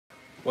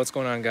What's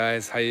going on,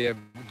 guys? How you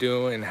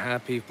doing?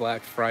 Happy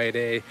Black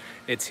Friday.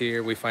 It's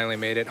here. We finally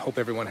made it. Hope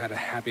everyone had a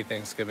happy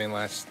Thanksgiving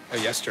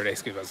yesterday,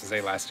 excuse me, I was gonna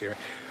say last year.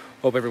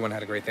 Hope everyone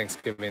had a great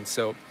Thanksgiving.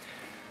 So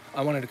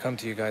I wanted to come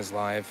to you guys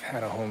live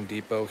at a Home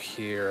Depot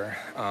here.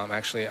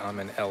 Actually, I'm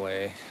in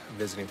LA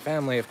visiting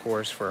family, of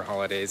course, for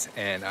holidays,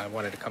 and I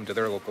wanted to come to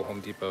their local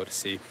Home Depot to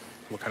see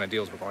what kind of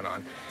deals were going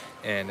on.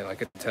 And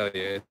like I can tell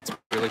you, it's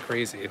really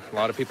crazy. A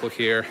lot of people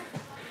here.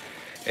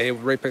 Hey,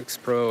 Rapix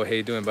Pro, how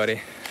you doing,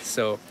 buddy?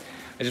 So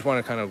I just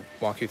want to kind of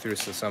walk you through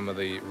some of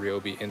the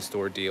Ryobi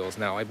in-store deals.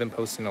 Now, I've been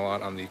posting a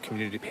lot on the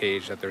community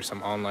page that there's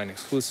some online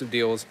exclusive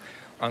deals.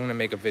 I'm going to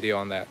make a video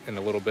on that in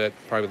a little bit,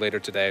 probably later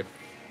today,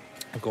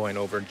 going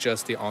over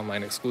just the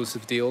online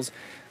exclusive deals,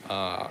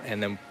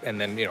 and then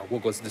we'll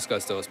go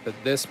discuss those. But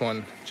this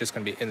one just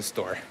going to be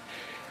in-store.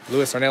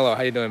 Luis Arnello,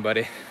 how you doing,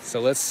 buddy?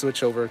 So let's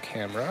switch over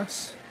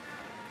cameras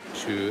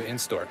to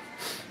in-store.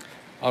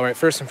 All right,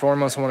 first and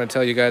foremost, I want to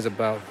tell you guys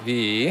about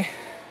the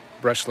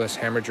brushless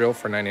hammer drill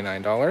for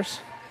 $99.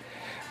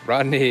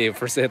 Rodney,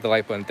 first hit the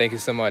like button. Thank you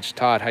so much.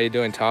 Todd, how you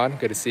doing, Todd?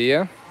 Good to see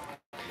you.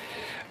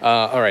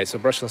 All right, so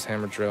brushless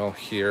hammer drill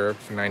here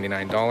for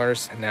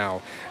 $99.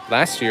 Now,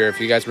 last year, if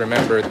you guys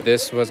remember,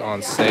 this was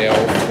on sale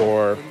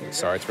for,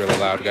 sorry, it's really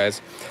loud,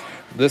 guys.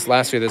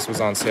 Last year, this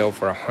was on sale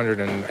for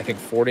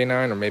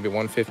 $149 or maybe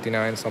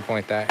 $159, something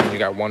like that, and you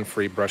got one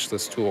free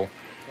brushless tool.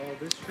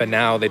 But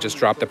now they just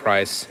dropped the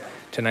price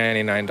to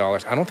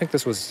 $99. I don't think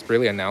this was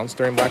really announced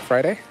during Black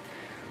Friday,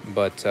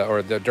 but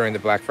during the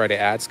Black Friday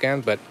ad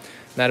scan, but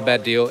not a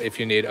bad deal if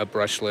you need a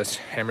brushless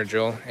hammer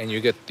drill. And you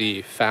get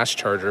the fast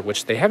charger,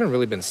 which they haven't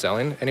really been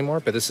selling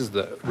anymore, but this is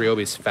the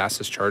Ryobi's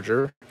fastest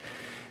charger.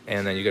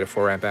 And then you get a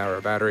 4 amp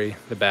hour battery,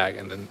 the bag,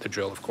 and then the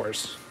drill, of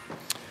course.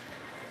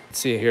 Let's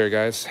see here,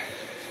 guys.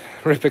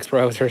 Ripix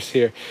Browsers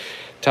here.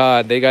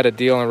 Todd, they got a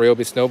deal on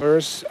Ryobi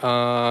snowboarders.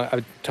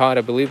 Todd,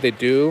 I believe they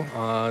do.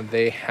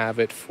 They have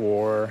it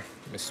for,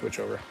 let me switch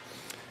over.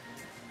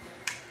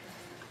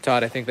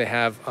 Todd, I think they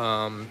have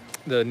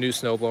the new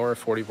snowblower,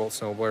 40-volt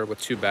snowblower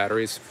with two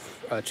batteries,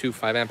 two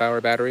 5 amp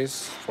hour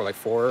batteries for like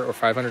 $400 or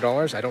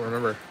 $500. I don't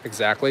remember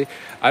exactly.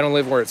 I don't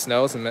live where it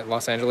snows. I'm at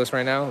Los Angeles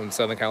right now in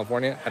Southern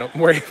California. I don't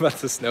worry about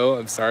the snow.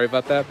 I'm sorry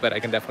about that, but I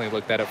can definitely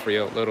look that up for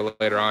you a little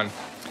later on.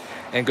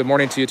 And good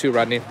morning to you too,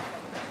 Rodney.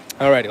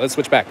 Alrighty, let's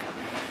switch back.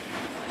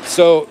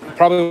 So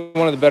probably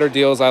one of the better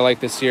deals I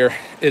like this year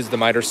is the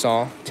miter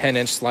saw,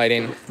 10-inch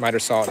sliding miter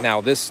saw. Now,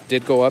 this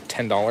did go up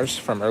 $10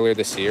 from earlier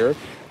this year.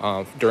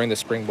 During the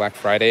spring Black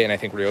Friday and I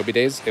think Ryobi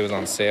days, it was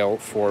on sale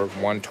for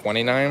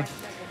 $129.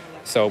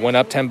 So it went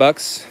up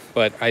 $10,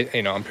 but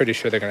I'm pretty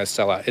sure they're going to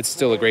sell out. It's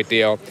still a great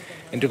deal.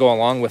 And to go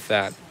along with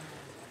that,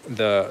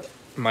 the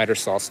miter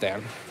saw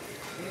stand.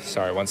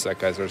 Sorry, one sec,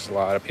 guys. There's a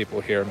lot of people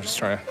here. I'm just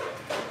trying to,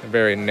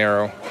 very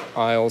narrow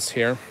aisles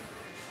here.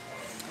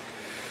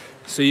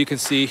 So you can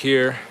see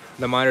here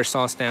the miter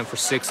saw stand for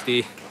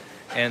 $60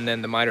 and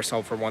then the miter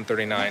saw for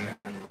 $139.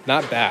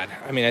 Not bad.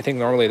 I mean, I think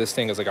normally this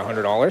thing is like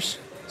 $100.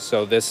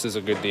 So this is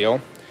a good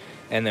deal.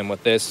 And then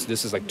with this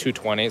is like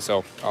 $220,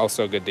 so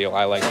also a good deal.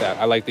 I like that.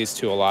 I like these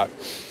two a lot.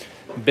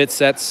 Bit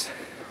sets,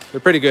 they're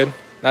pretty good,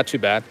 not too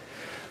bad.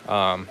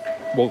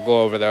 We'll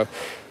go over though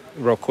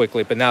real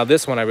quickly. But now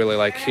this one I really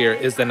like here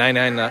is the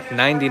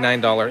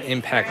 $99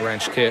 impact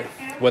wrench kit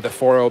with a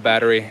 4.0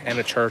 battery and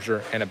a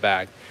charger and a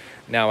bag.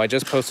 Now I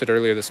just posted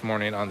earlier this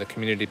morning on the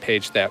community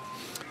page that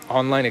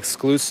online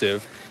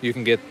exclusive, you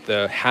can get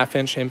the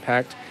 1/2-inch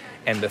impact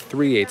and the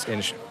 3/8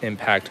 inch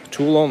impact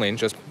tool only,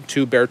 just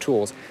two bare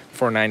tools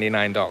for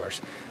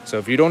 $99. So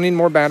if you don't need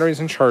more batteries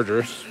and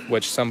chargers,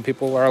 which some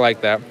people are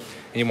like that,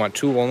 and you want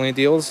tool only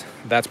deals,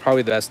 that's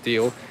probably the best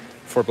deal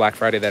for Black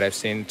Friday that I've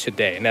seen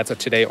today. And that's a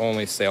today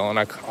only sale. And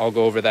I'll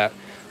go over that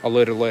a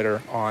little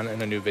later on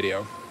in a new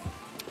video.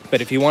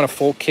 But if you want a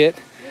full kit,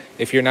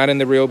 if you're not in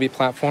the Ryobi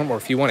platform, or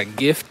if you want to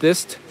gift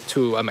this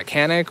to a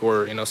mechanic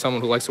or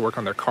someone who likes to work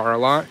on their car a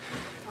lot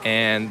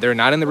and they're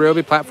not in the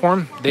Ryobi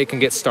platform, they can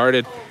get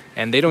started.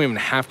 And they don't even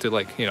have to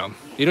you don't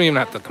even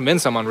have to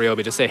convince them on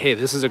Ryobi to say, hey,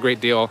 this is a great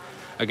deal.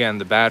 Again,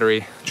 the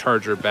battery,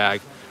 charger, bag,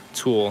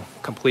 tool,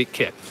 complete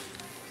kit.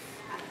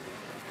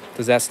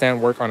 Does that stand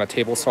work on a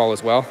table saw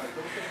as well?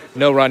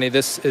 No, Ronnie,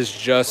 this is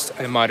just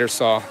a miter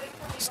saw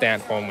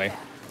stand only.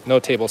 No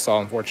table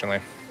saw,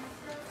 unfortunately.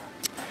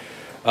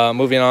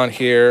 Moving on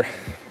here,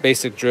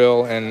 basic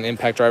drill and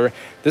impact driver.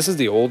 This is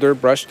the older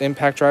brushed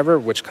impact driver,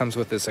 which comes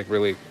with this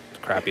really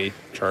crappy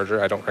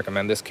charger. I don't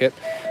recommend this kit.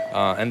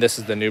 And this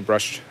is the new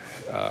brushed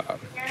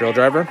drill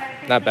driver.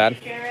 Not bad.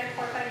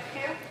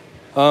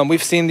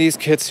 We've seen these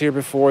kits here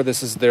before.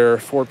 This is their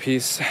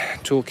 4-piece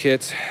tool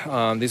kit.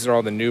 These are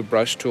all the new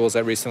brush tools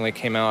that recently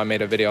came out. I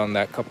made a video on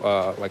that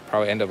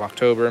probably end of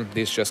October.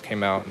 These just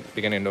came out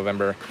beginning of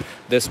November.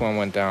 This one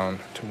went down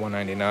to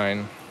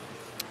 $199.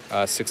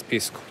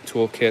 6-piece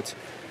tool kit.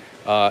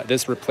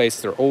 This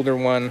replaced their older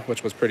one,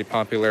 which was pretty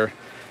popular.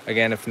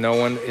 Again,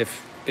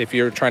 if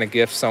you're trying to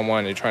gift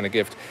someone, you're trying to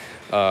gift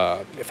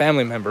a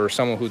family member or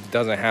someone who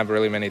doesn't have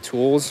really many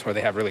tools, or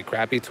they have really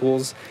crappy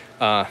tools,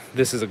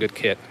 this is a good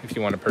kit if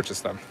you want to purchase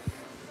them.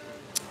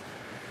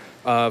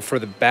 For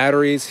the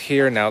batteries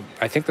here, now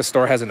I think the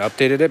store hasn't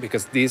updated it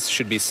because these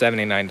should be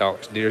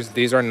 $79.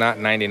 These are not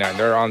 99.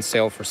 They're on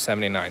sale for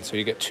 79. So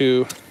you get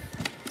two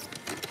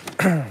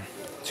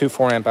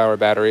 4 amp hour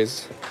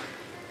batteries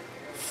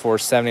for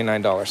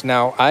 $79.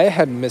 Now I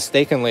had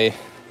mistakenly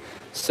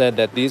said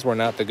that these were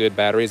not the good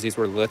batteries. These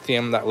were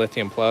lithium, not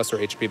lithium plus or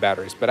HP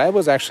batteries. But I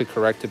was actually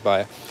corrected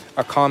by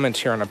a comment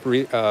here on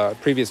a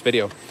previous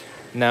video.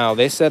 Now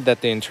they said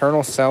that the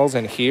internal cells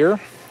in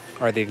here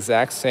are the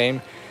exact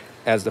same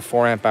as the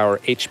 4 amp hour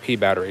HP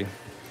battery.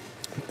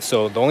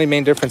 So the only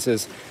main difference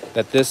is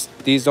that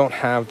these don't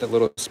have the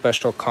little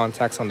special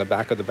contacts on the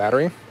back of the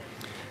battery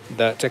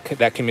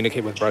that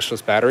communicate with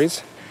brushless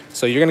batteries.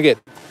 So you're gonna get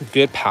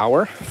good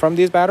power from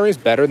these batteries,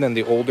 better than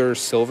the older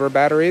silver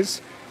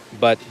batteries,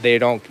 but you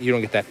don't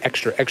get that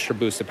extra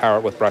boost of power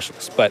with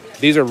brushless. But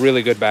these are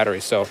really good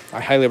batteries, so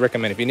I highly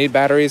recommend if you need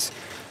batteries.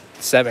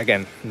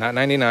 Again, not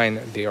 99,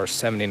 they are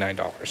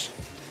 $79.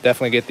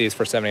 Definitely get these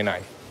for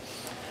 79.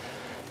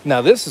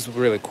 Now this is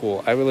really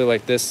cool. I really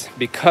like this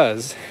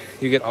because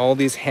you get all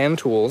these hand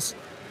tools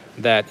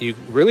that you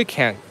really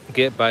can't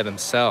get by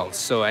themselves.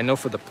 So I know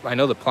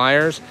the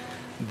pliers,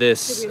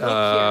 this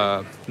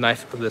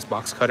knife, this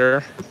box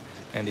cutter,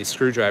 and these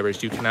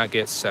screwdrivers you cannot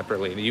get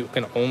separately. You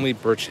can only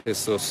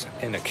purchase those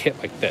in a kit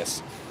like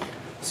this.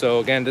 So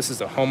again, this is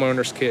a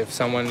homeowner's kit. If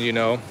someone you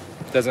know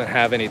doesn't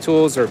have any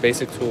tools or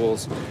basic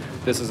tools,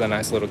 this is a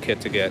nice little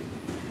kit to get.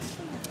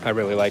 I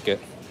really like it.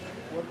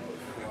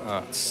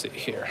 Let's see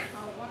here.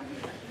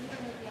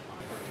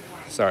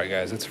 Sorry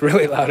guys, it's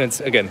really loud.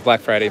 It's again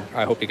Black Friday.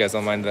 I hope you guys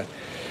don't mind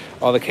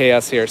all the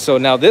chaos here. So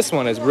now this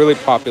one is really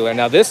popular.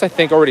 Now this I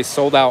think already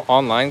sold out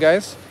online,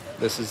 guys.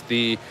 This is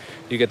you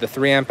get the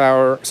 3 amp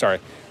hour. Sorry,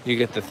 you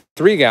get the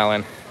 3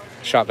 gallon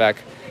shop vac,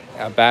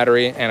 a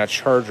battery and a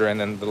charger, and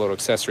then the little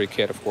accessory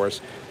kit, of course,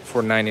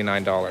 for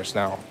 $99.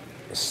 Now,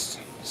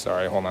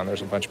 sorry, hold on.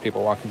 There's a bunch of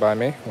people walking by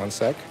me. One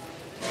sec.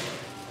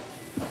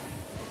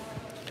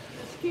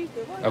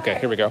 Okay,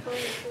 here we go.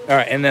 All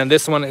right, and then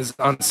this one is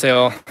on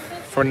sale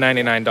for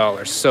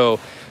 $99. So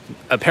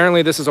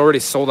apparently this is already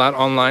sold out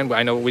online, but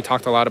I know we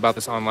talked a lot about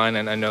this online,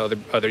 and I know the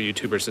other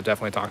YouTubers have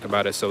definitely talked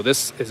about it. So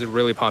this is a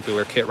really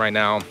popular kit right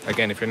now.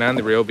 Again, if you're not on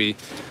the Ryobi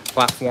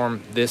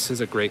platform, this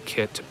is a great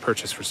kit to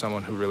purchase for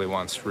someone who really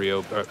wants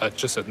Ryobi,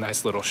 just a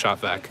nice little shop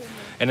vac.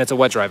 And it's a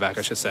wet dry vac,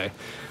 I should say.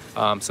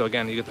 So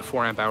again, you get the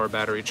 4 amp hour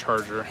battery,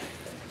 charger,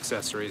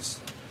 accessories,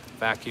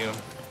 vacuum,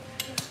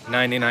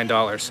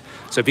 $99.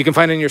 So if you can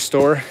find it in your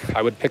store,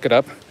 I would pick it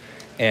up.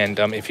 And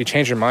if you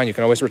change your mind, you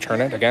can always return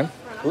it again.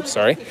 Oops,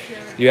 sorry.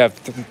 You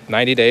have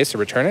 90 days to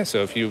return it.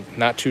 So if you're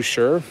not too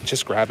sure,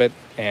 just grab it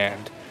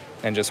and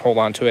just hold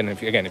on to it. And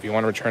if you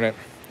want to return it,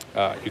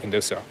 you can do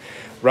so.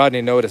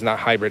 Rodney, no, it is not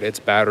hybrid. It's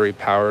battery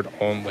powered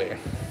only.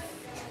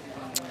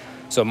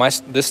 So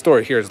this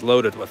store here is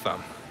loaded with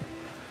them.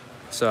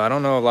 So I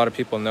don't know a lot of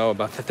people know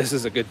about that this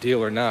is a good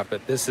deal or not,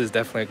 but this is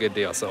definitely a good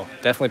deal. So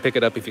definitely pick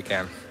it up if you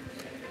can.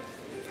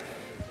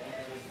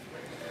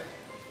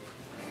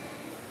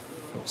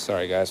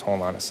 Sorry guys,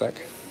 hold on a sec.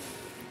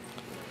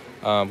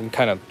 We can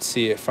kind of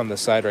see it from the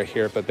side right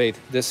here, but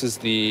this is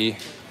the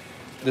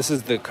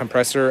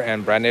compressor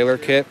and brad nailer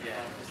kit.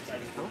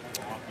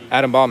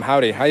 Adam Baum,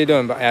 howdy. How you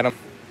doing, Adam?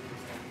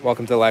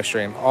 Welcome to the live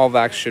stream. All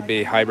vacs should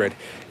be hybrid.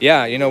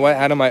 Yeah, you know what,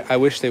 Adam? I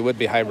wish they would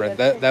be hybrid.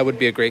 That would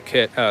be a great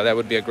kit. That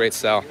would be a great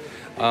sell.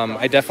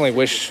 I definitely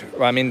wish.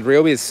 I mean,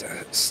 Ryobi is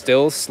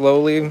still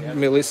slowly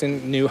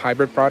releasing new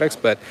hybrid products,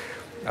 but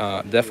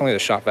definitely the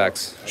shop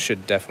vacs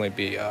should definitely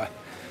be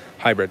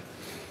hybrid.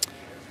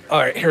 All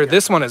right, here,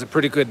 this one is a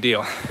pretty good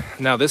deal.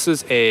 Now this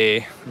is let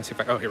me see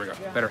if oh, here we go,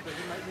 better.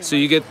 So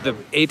you get the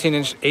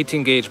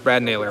 18 gauge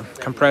brad nailer,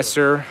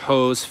 compressor,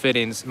 hose,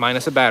 fittings,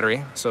 minus a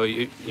battery. So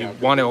you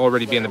want to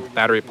already be in the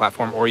battery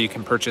platform, or you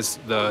can purchase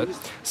the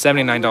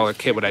 $79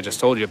 kit, what I just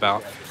told you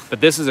about.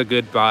 But this is a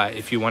good buy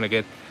if you want to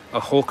get a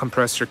whole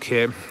compressor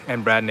kit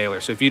and brad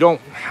nailer. So if you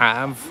don't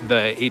have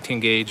the 18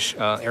 gauge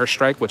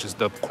Airstrike, which is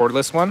the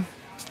cordless one,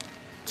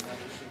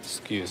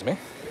 excuse me.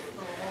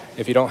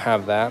 If you don't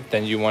have that,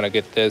 then you want to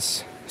get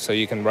this so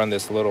you can run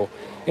this little,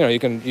 you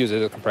can use it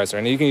as a compressor.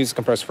 And you can use a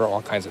compressor for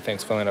all kinds of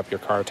things, filling up your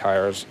car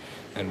tires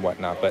and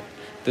whatnot. But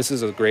this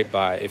is a great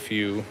buy if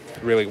you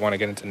really want to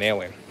get into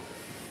nailing.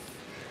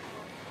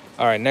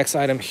 All right, next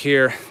item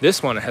here.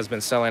 This one has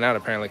been selling out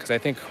apparently, because I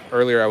think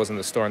earlier I was in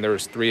the store and there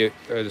was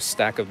a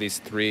stack of these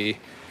 3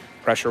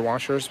 pressure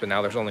washers, but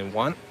now there's only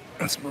 1.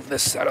 Let's move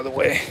this out of the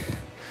way.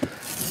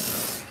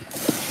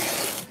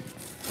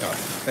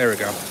 Oh, there we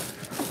go.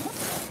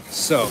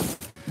 So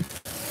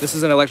this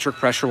is an electric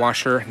pressure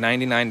washer,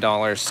 $99,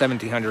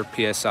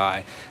 1700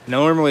 PSI.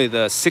 Normally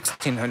the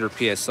 1600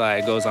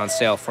 PSI goes on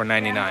sale for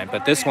 $99,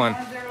 but this one,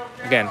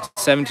 again,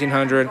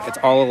 1700, it's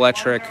all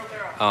electric,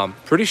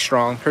 pretty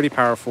strong, pretty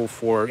powerful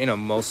for,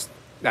 most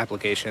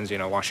applications,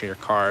 washing your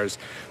cars,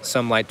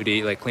 some light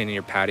duty, like cleaning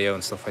your patio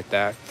and stuff like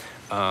that.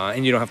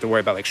 And you don't have to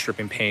worry about like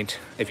stripping paint.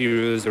 If you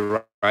use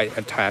the right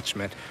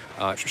attachment,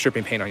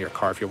 stripping paint on your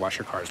car if you wash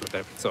your cars with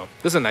it. So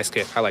this is a nice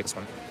kit. I like this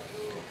one.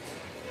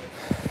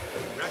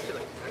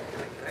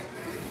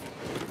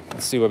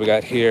 Let's see what we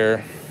got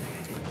here.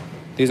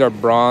 These are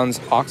bronze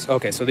ox.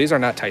 Okay, so these are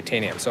not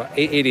titanium. So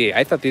 888.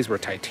 I thought these were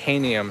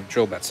titanium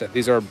drill bit set.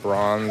 These are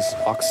bronze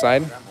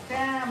oxide.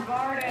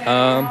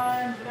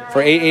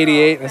 For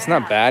 888, that's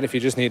not bad if you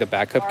just need a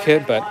backup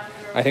kit. But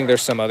I think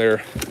there's some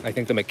other. I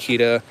think the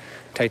Makita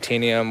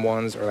titanium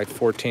ones are like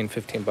 14,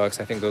 15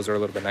 bucks. I think those are a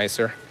little bit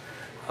nicer.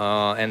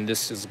 And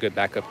this is a good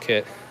backup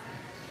kit.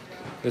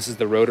 This is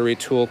the rotary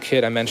tool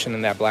kit I mentioned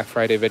in that Black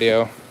Friday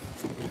video.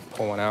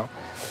 Pull one out.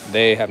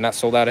 They have not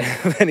sold out of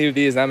any of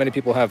these. Not many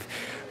people have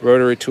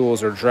rotary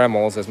tools or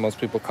Dremels, as most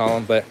people call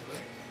them. But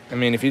I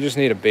mean, if you just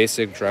need a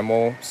basic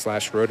Dremel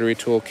 / rotary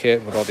tool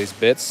kit with all these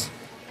bits,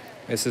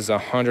 this is a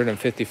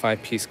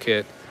 155 piece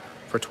kit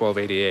for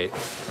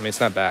 $12.88. I mean,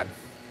 it's not bad.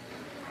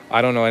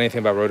 I don't know anything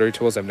about rotary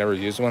tools. I've never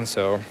used one,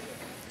 so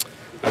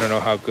I don't know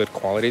how good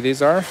quality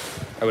these are.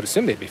 I would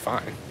assume they'd be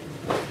fine,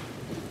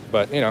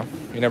 but you know,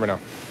 you never know.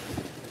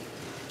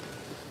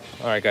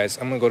 All right, guys,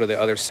 I'm gonna go to the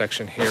other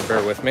section here.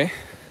 Bear with me.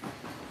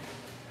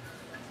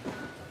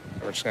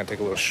 We're just gonna take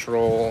a little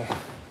stroll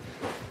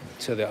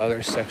to the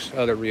other section,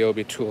 other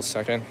Ryobi tools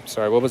section.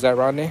 Sorry, what was that,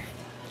 Rodney?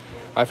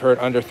 I've heard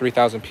under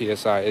 3,000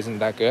 PSI. Isn't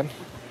that good?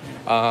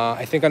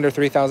 I think under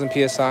 3,000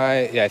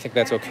 PSI, yeah, I think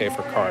that's okay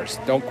for cars.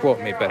 Don't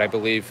quote me, but I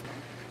believe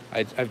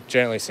I've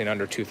generally seen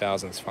under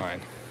 2,000 is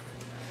fine.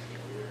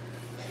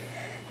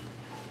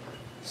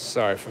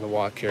 Sorry for the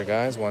walk here,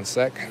 guys. One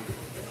sec.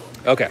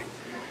 Okay.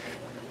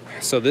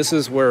 So this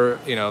is where,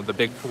 you know, the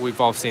big,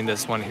 we've all seen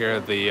this one here,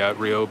 the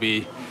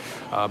Ryobi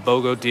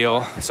BOGO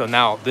deal. So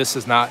now this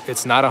is not,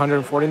 it's not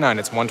 149,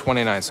 it's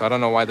 129. So I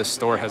don't know why the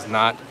store has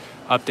not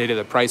updated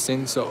the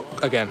pricing. So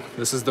again,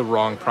 this is the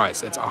wrong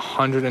price. It's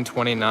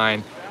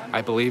 129,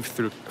 I believe,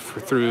 through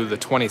the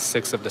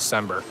 26th of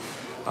December.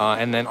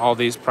 And then all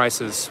these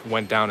prices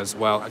went down as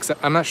well.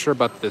 Except I'm not sure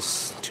about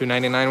this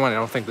 $299 one. I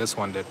don't think this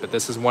one did, but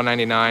this is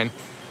 $199,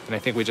 and I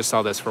think we just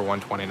saw this for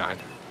 $129.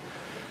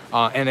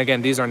 And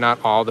again, these are not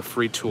all the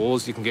free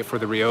tools you can get for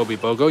the Ryobi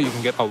BOGO. You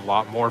can get a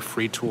lot more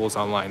free tools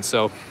online.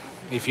 So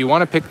if you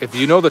want to pick, if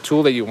you know the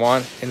tool that you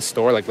want in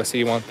store, like let's say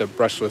you want the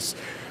brushless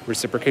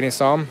reciprocating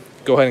saw,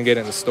 go ahead and get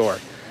it in the store.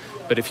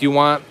 But if you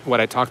want what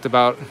I talked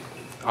about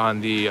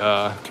on the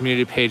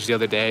community page the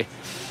other day,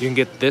 you can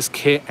get this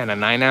kit and a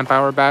 9 amp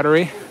hour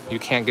battery. You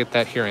can't get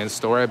that here in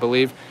store, I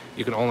believe.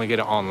 You can only get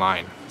it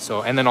online.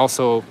 So, and then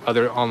also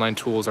other online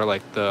tools are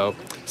like the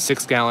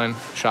 6-gallon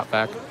shop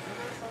vac.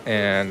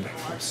 And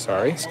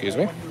sorry, excuse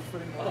me.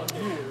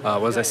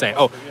 What was I saying?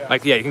 Oh,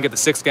 like, yeah, you can get the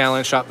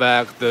 6-gallon shop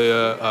vac,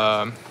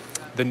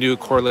 the new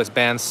cordless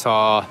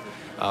bandsaw,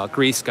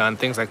 grease gun,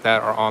 things like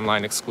that are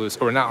online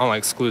exclusive, or not online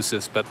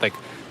exclusives, but like,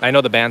 I know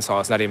the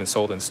bandsaw is not even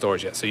sold in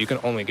stores yet, so you can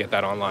only get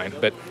that online,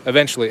 but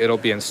eventually it'll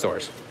be in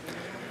stores.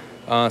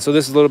 So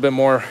this is a little bit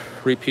more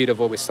repeat of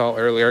what we saw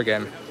earlier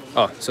again.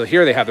 Oh, so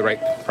here they have the right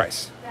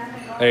price.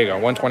 There you go,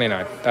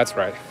 $129, that's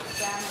right.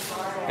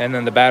 And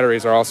then the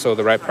batteries are also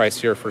the right price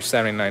here for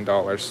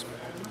 $79.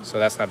 So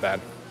that's not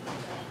bad.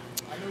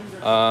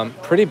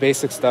 Pretty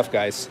basic stuff,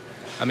 guys.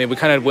 I mean, we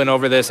kind of went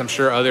over this. I'm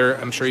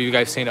sure you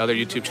guys seen other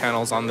YouTube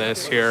channels on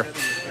this here.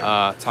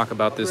 Talk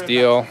about this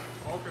deal.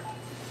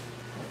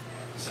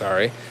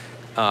 Sorry.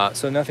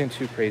 So nothing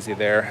too crazy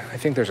there. I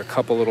think there's a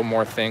couple little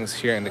more things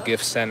here in the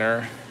gift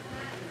center.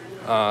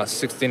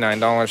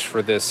 $69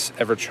 for this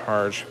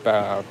EverCharge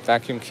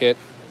vacuum kit.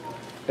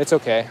 It's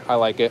okay. I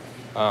like it.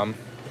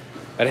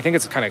 But I think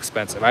it's kind of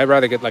expensive. I'd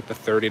rather get like the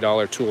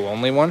 $30 tool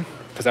only one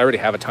because I already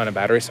have a ton of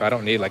batteries, so I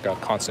don't need like a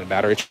constant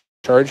battery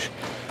charge.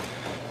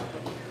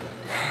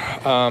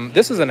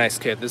 This is a nice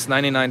kit. This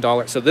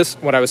 $99. So this,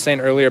 what I was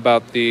saying earlier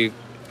about the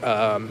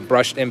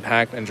brushed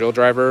impact and drill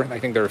driver, I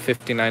think they're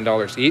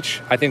 $59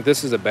 each. I think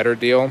this is a better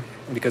deal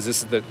because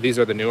these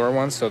are the newer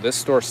ones. So this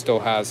store still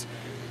has,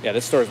 yeah,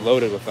 this store is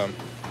loaded with them.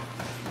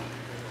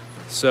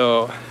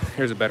 So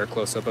here's a better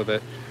close-up of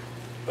it.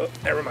 Oh,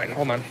 never mind.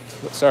 Hold on.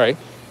 Sorry.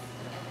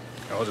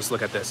 I'll just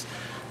look at this.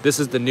 This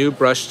is the new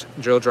brushed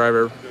drill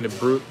driver,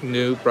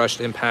 new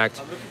brushed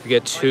impact. You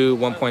get two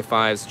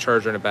 1.5s,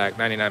 charger in the back,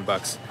 99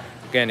 bucks.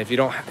 Again, if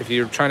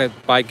you're trying to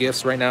buy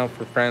gifts right now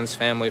for friends,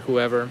 family,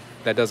 whoever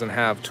that doesn't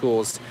have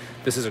tools,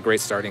 this is a great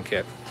starting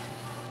kit.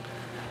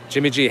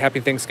 Jimmy G, happy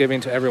Thanksgiving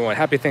to everyone.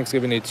 Happy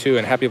Thanksgiving to you too,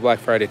 and happy Black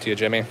Friday to you,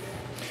 Jimmy.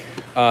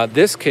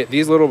 This kit,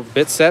 these little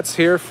bit sets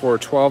here for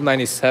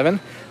 $12.97,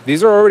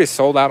 these are already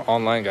sold out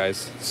online,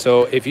 guys.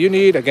 So if you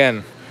need,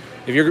 again,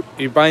 if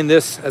you're buying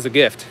this as a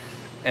gift,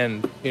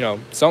 and you know,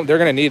 they're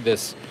gonna need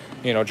this,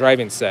 you know,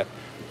 driving set,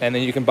 and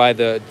then you can buy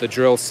the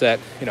drill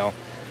set. You know,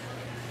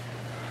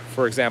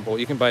 for example,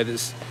 you can buy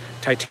this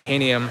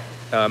titanium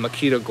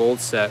Makita gold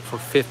set for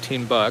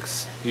 15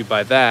 bucks. You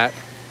buy that,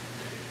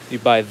 you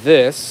buy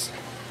this,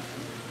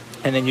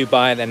 and then you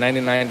buy the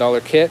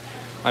 $99 kit.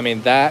 I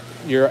mean, that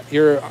you're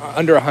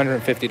under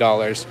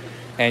 $150.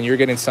 And you're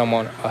getting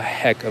someone a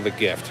heck of a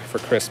gift for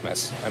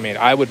Christmas. I mean,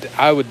 I would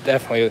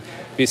definitely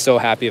be so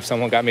happy if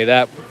someone got me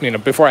that, you know,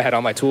 before I had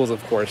all my tools,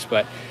 of course.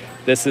 But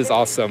this is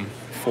awesome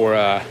for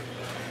a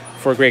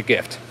great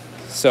gift.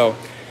 So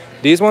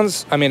these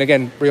ones, I mean,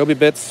 again, Ryobi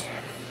bits,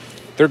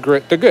 they're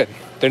great. They're good.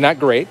 They're not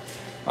great.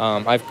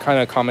 I've kind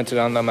of commented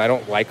on them. I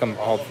don't like them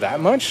all that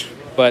much,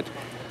 but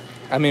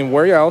I mean,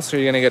 where else are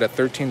you gonna get a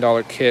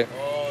 $13 kit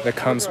that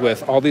comes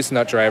with all these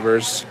nut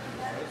drivers,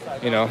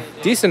 you know,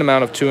 decent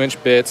amount of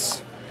 2-inch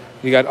bits.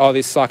 You got all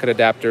these socket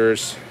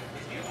adapters.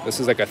 This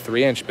is like a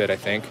 3-inch bit, I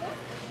think.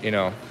 You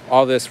know,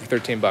 all this for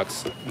 13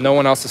 bucks. No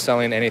one else is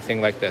selling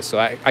anything like this. So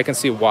I can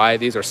see why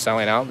these are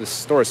selling out. This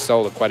store is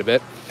sold quite a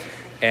bit.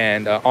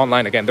 And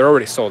online, again, they're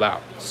already sold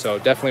out. So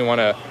definitely want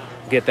to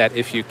get that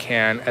if you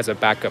can as a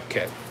backup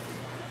kit.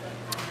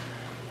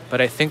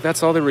 But I think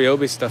that's all the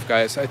Ryobi stuff,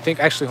 guys. I think,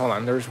 actually, hold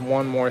on. There's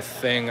one more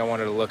thing I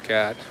wanted to look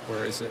at.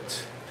 Where is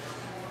it?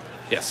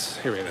 Yes,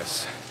 here it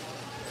is.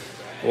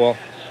 Well,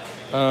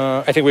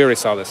 I think we already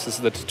saw this. This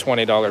is the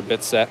 $20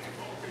 bit set.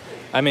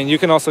 I mean, you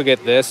can also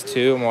get this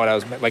too. And what I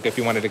was like, if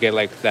you wanted to get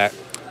like that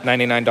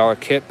 $99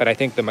 kit, but I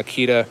think the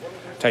Makita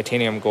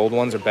titanium gold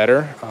ones are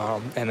better.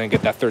 And then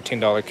get that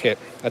 $13 kit.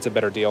 That's a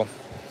better deal.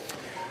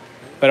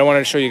 But I wanted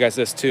to show you guys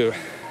this too.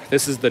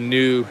 This is the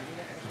new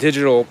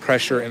digital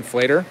pressure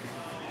inflator.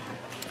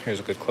 Here's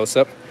a good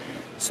close-up.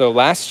 So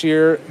last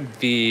year,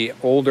 the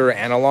older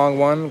analog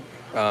one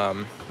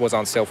was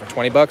on sale for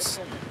 20 bucks.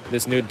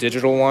 This new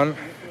digital one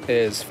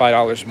is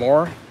 $5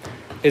 more.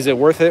 Is it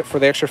worth it for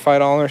the extra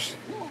 $5?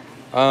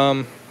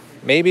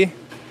 Maybe,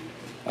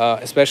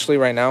 especially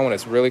right now when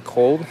it's really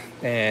cold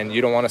and you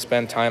don't want to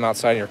spend time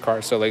outside in your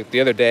car. So like the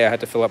other day I had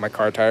to fill up my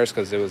car tires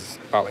because it was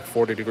about like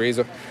 40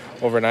 degrees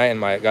overnight, and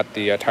got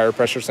the tire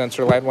pressure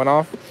sensor light went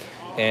off,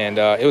 and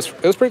it was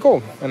pretty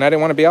cold, and I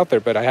didn't want to be out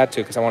there, but I had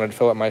to because I wanted to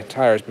fill up my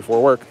tires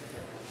before work.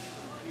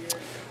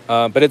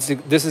 But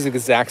this is the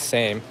exact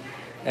same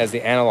as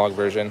the analog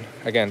version.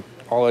 Again,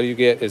 all you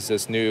get is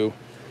this new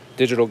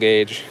digital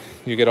gauge.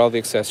 You get all the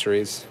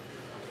accessories.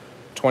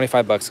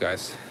 25 bucks,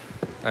 guys.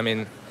 I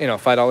mean, you know,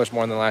 $5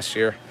 more than last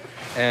year.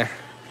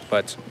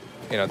 But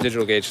you know,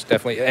 digital gauge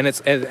definitely, and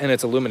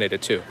it's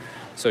illuminated too.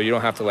 So you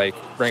don't have to like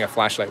bring a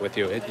flashlight with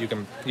you. You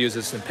can use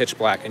this in pitch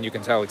black and you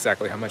can tell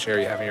exactly how much air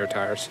you have in your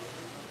tires.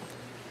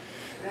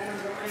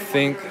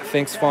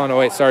 Thanks, Fawn. Oh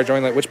wait, sorry,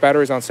 join late. Which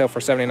battery is on sale for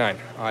 $79?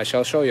 I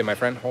shall show you, my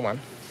friend. Hold on.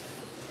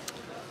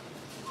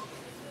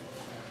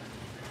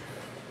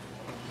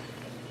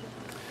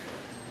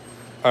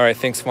 All right,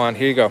 thanks, Fawn.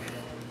 Here you go.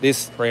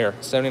 These right here,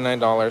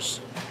 $79.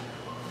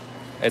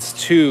 It's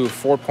two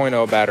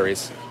 4.0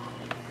 batteries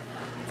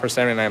for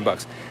 79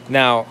 bucks.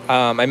 Now,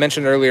 I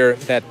mentioned earlier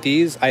that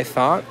these, I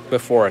thought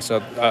before,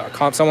 so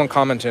someone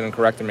commented and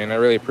corrected me, and I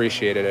really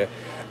appreciated it.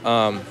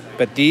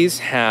 But these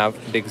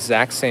have the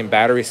exact same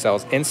battery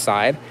cells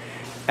inside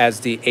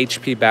as the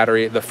HP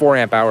battery, the 4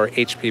 amp hour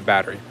HP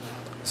battery.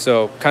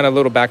 So kind of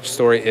little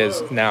backstory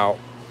is now,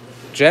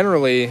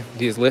 generally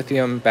these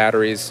lithium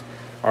batteries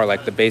are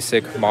like the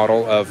basic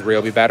model of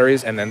Ryobi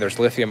batteries, and then there's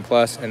lithium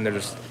plus, and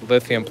there's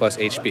lithium plus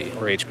HP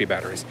or HP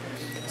batteries.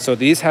 So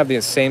these have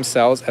the same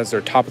cells as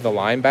their top of the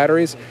line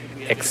batteries,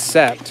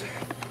 except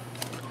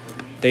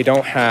they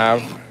don't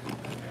have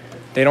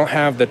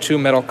the two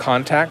metal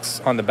contacts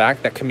on the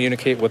back that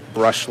communicate with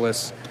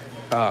brushless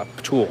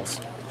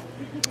tools.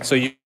 So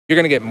you're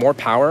going to get more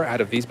power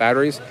out of these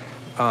batteries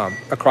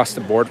across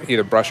the board,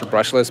 either brush or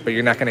brushless, but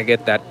you're not going to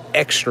get that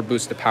extra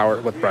boost of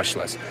power with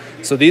brushless.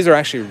 So these are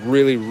actually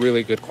really,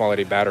 really good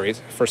quality batteries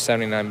for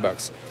 79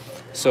 bucks.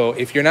 So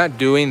if you're not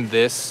doing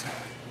this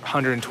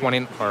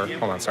 120, or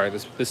hold on, sorry,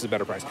 this is a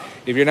better price.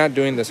 If you're not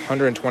doing this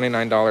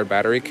 $129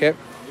 battery kit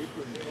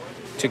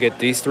to get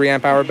these 3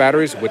 amp hour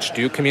batteries, which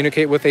do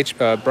communicate with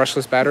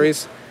brushless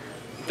batteries,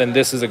 then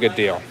this is a good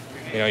deal.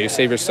 You know, you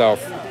save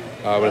yourself,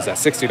 what is that,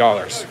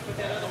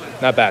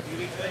 $60. Not bad.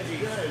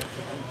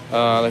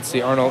 Let's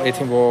see, Arnold,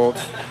 18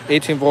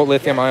 volt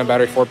lithium ion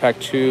battery, 4-pack,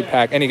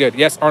 2-pack, any good?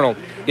 Yes, Arnold.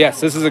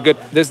 Yes, this is a good,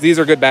 these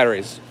are good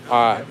batteries.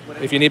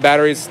 If you need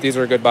batteries, these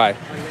are a good buy.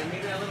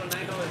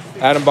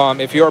 Adam Baum,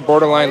 if you are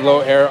borderline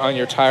low air on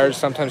your tires,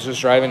 sometimes just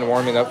driving and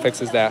warming up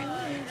fixes that.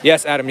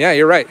 Yes, Adam, yeah,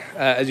 you're right.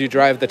 As you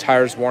drive, the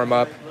tires warm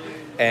up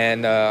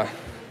and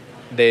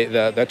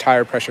the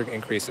tire pressure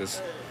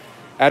increases.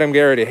 Adam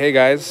Garrity, hey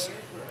guys.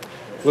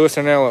 Louis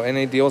Arnello,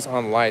 any deals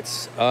on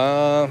lights?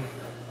 Not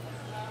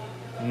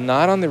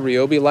on the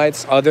Ryobi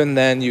lights, other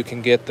than you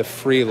can get the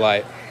free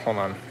light. Hold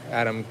on,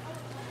 Adam,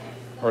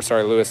 or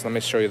sorry, Louis, let me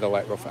show you the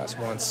light real fast.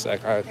 One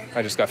sec,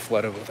 I just got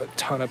flooded with a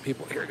ton of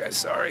people here, guys,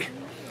 sorry.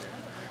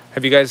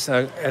 Have you guys,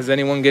 has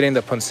anyone getting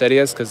the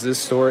poinsettias? Because this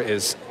store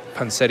is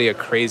poinsettia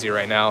crazy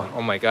right now.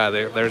 Oh my God,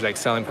 they're like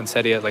selling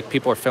poinsettia. Like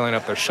people are filling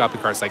up their shopping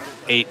carts, like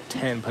 8,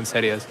 10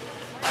 poinsettias.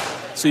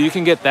 So you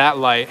can get that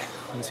light.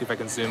 Let me see if I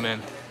can zoom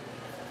in.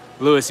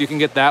 Louis, you can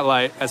get that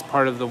light as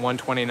part of the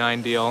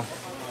 $129 deal.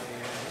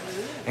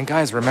 And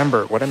guys,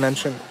 remember what I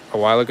mentioned a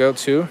while ago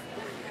too.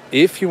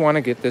 If you want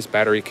to get this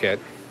battery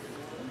kit,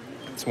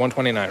 it's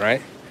 $129,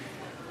 right?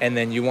 And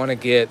then you want to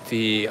get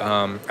the,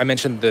 I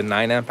mentioned the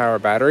 9 amp hour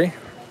battery.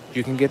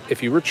 You can get,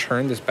 if you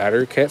return this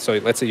battery kit, so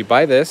let's say you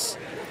buy this,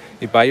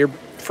 you buy your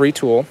free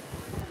tool,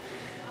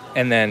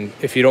 and then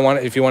if you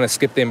want to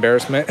skip the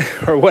embarrassment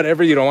or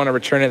whatever, you don't want to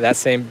return it that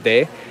same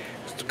day,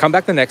 come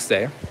back the next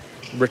day,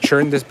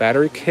 return this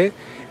battery kit,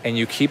 and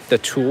you keep the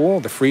tool,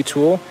 the free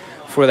tool,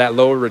 for that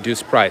lower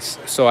reduced price.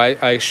 So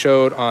I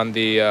showed on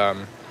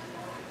the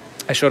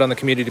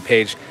community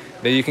page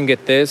that you can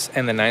get this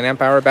and the 9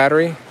 amp hour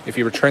battery. If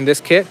you return this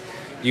kit,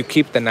 you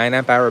keep the 9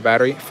 amp hour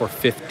battery for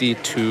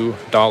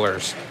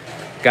 $52.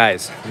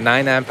 Guys,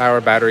 9 amp hour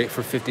battery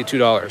for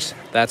 $52.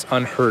 That's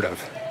unheard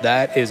of.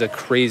 That is a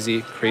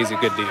crazy, crazy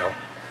good deal.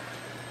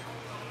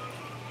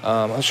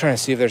 I was trying to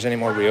see if there's any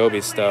more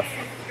Ryobi stuff.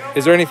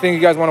 Is there anything you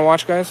guys want to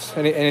watch, guys?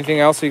 Anything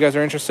else you guys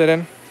are interested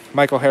in?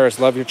 Michael Harris,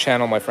 love your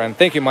channel, my friend.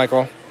 Thank you,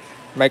 Michael.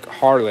 Mike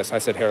Harless. I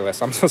said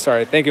hairless. I'm so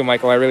sorry. Thank you,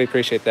 Michael. I really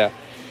appreciate that.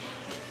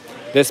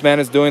 This man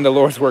is doing the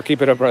Lord's work.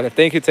 Keep it up, brother.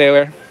 Thank you,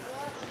 Taylor.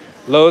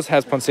 Lowe's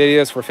has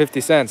poinsettias for 50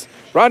 cents.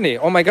 Rodney,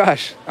 oh my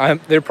gosh.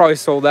 They're probably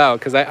sold out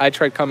because I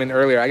tried coming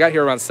earlier. I got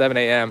here around 7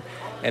 a.m.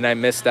 and I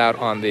missed out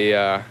on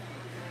the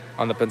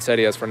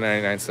poinsettias for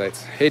 99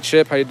 cents. Hey,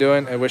 Chip, how you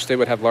doing? I wish they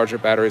would have larger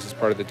batteries as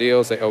part of the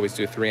deals. They always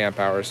do 3 amp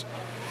hours.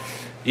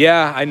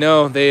 Yeah, I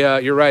know.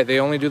 You're right. They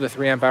only do the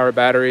 3 amp hour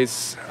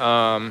batteries.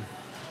 I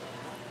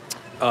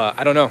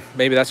don't know.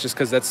 Maybe that's just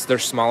because that's their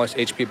smallest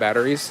HP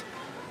batteries.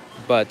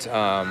 But,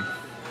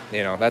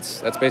 you know,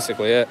 that's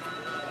basically it.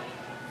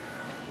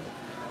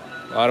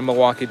 A lot of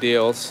Milwaukee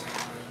deals.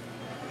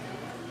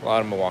 A lot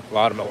of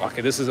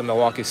Milwaukee. This is a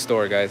Milwaukee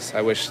store, guys.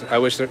 I wish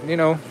there, you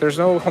know, there's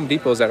no Home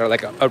Depots that are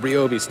like a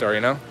Ryobi store, you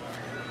know?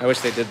 I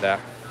wish they did that.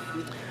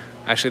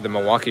 Actually, the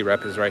Milwaukee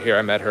rep is right here.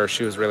 I met her.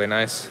 She was really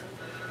nice.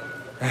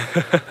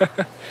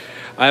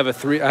 I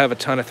have a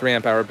ton of 3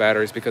 amp hour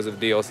batteries because of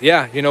deals.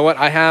 Yeah, you know what?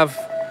 I have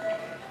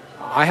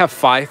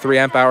 5 3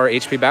 amp hour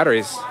HP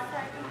batteries.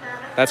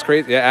 That's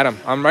crazy. Yeah, Adam,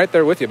 I'm right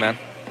there with you, man.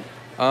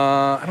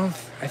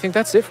 I think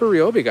that's it for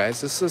Ryobi,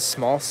 guys. This is a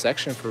small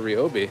section for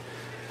Ryobi.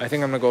 I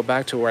think I'm gonna go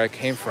back to where I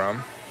came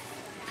from.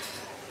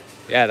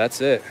 Yeah, that's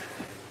it.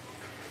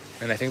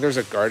 And I think there's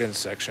a garden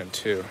section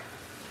too.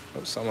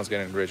 Oh, someone's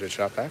getting rigid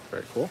shop vac.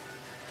 Very cool.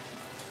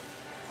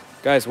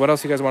 Guys, what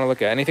else you guys want to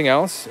look at? Anything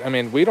else? I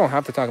mean, we don't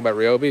have to talk about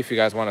Ryobi. If you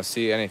guys want to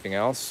see anything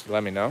else,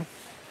 let me know.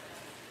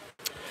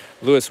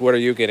 Lewis, what are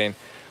you getting?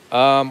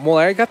 Well,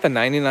 I got the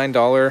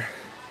 $99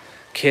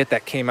 kit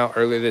that came out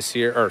earlier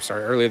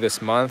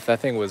this month. That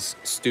thing was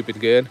stupid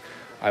good.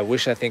 I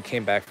wish that thing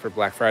came back for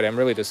Black Friday. I'm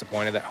really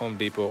disappointed that Home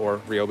Depot or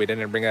Ryobi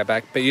didn't bring that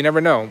back, but you never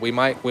know. We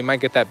might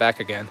get that back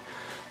again.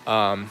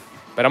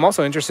 But I'm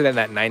also interested in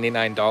that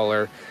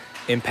 $99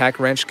 impact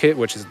wrench kit,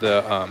 which is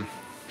the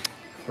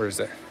where is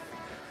it?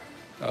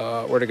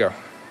 Where'd it go?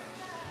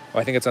 Oh,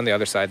 I think it's on the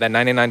other side. That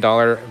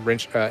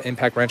 $99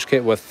 impact wrench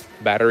kit with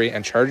battery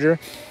and charger.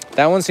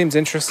 That one seems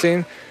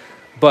interesting,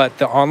 but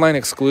the online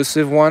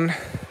exclusive one,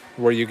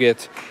 where you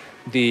get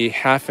the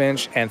 1/2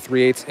 inch and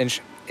 3/8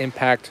 inch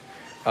impact,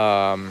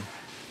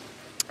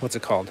 what's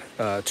it called?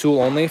 Tool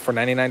only for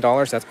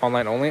 $99. That's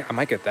online only. I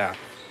might get that.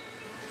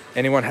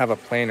 Anyone have a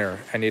planer?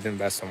 I need to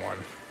invest in one.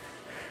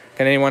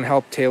 Can anyone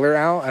help Taylor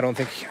out?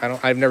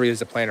 I've never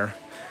used a planer.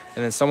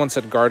 And then someone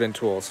said garden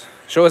tools.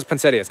 Show us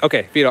poinsettias.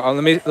 Okay, Vito,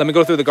 let me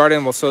go through the garden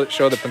and we'll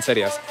show the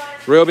poinsettias.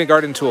 Ryobi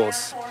garden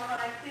tools.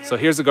 So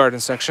here's the garden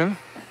section.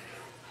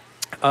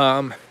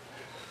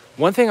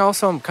 One thing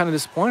also I'm kind of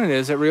disappointed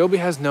is that Ryobi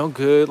has no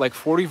good like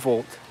 40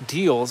 volt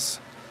deals,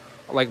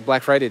 like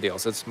Black Friday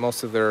deals. It's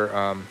most of their,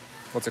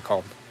 what's it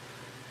called?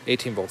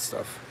 18 volt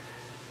stuff.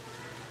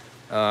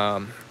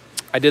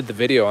 I did the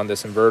video on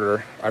this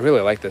inverter. I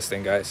really like this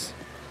thing, guys.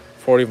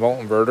 40 volt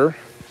inverter.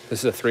 This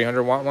is a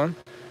 300 watt one.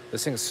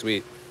 This thing's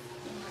sweet.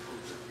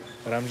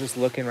 But I'm just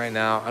looking right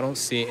now. I don't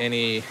see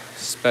any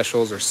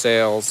specials or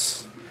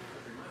sales.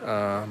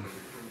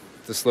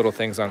 This little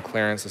thing's on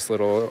clearance. This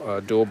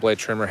little dual blade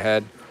trimmer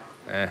head.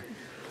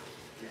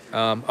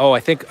 I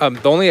think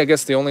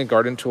the only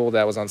garden tool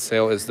that was on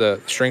sale is the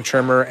string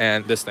trimmer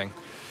and this thing.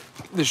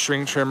 The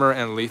string trimmer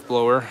and leaf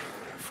blower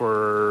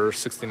for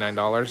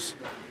 $69.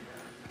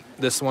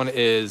 This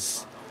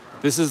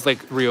is like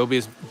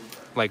Ryobi's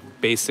like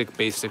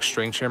basic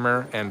string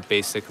trimmer and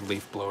basic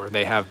leaf blower.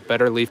 They have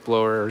better leaf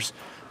blowers.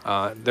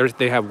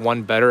 They have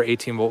one better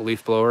 18 volt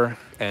leaf blower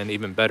and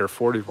even better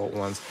 40 volt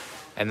ones.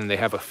 And then they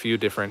have a few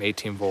different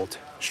 18 volt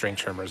string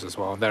trimmers as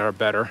well that are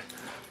better.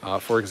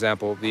 For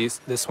example,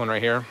 this one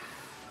right here,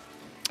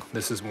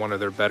 this is one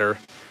of their better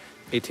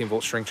 18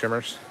 volt string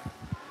trimmers.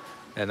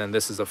 And then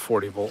this is a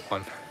 40 volt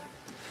one.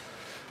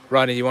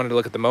 Rodney, you wanted to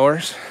look at the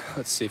mowers?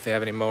 Let's see if they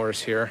have any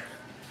mowers here.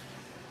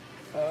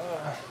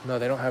 No,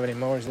 they don't have any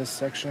mowers this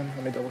section.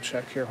 Let me double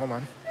check here. Hold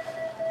on.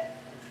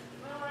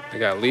 They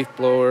got leaf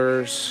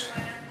blowers.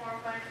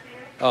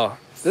 Oh,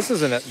 this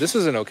is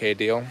an okay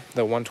deal.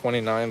 The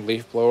 129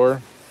 leaf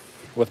blower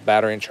with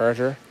battery and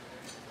charger.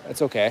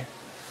 It's okay.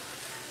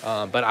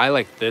 But I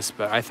like this,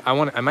 but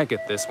I might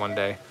get this one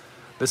day.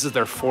 This is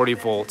their 40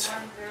 volt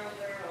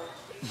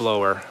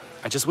blower.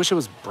 I just wish it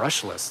was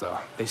brushless though.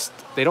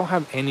 They don't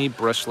have any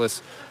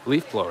brushless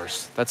leaf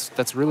blowers.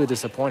 That's really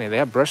disappointing. They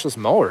have brushless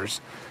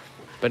mowers,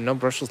 but no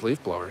brushless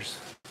leaf blowers.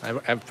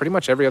 Pretty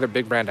much every other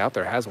big brand out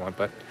there has one,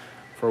 but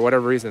for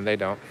whatever reason they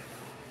don't.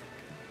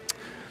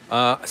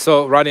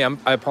 So Rodney,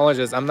 I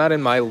apologize. I'm not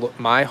in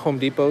my Home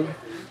Depot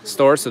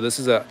store, so this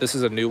is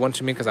a new one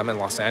to me because I'm in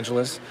Los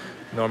Angeles.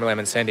 Normally I'm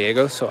in San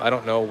Diego, so I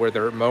don't know where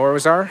their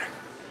mowers are.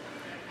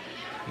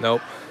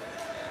 Nope.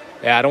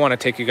 Yeah, I don't want to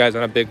take you guys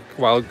on a big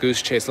wild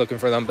goose chase looking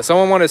for them, but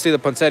someone wanted to see the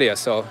poinsettia,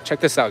 so check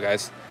this out,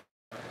 guys.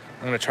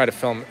 I'm going to try to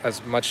film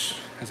as much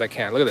as I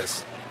can. Look at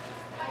this.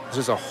 There's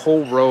just a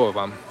whole row of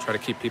them. Try to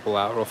keep people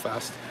out real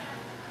fast.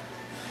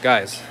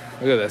 Guys,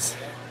 look at this.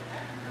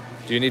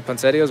 Do you need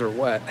poinsettias or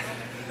what?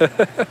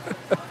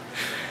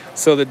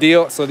 So the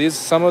deal,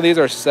 some of these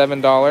are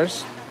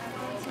 $7,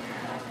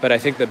 but I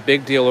think the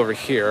big deal over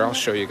here, I'll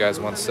show you guys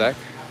one sec.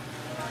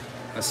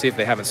 Let's see if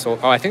they haven't sold.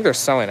 Oh, I think they're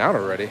selling out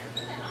already.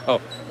 Oh,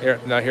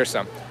 here's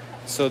some.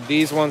 So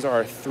these ones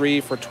are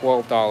 3 for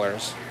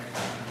 $12.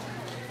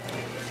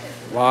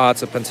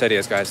 Lots of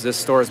poinsettias, guys. This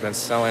store has been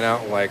selling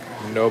out like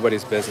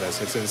nobody's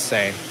business. It's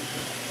insane.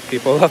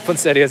 People love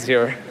poinsettias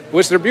here,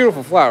 which they're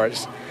beautiful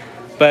flowers.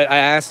 But I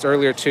asked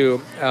earlier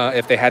too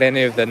if they had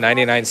any of the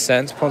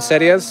 99-cent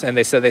poinsettias, and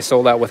they said they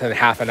sold out within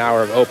half an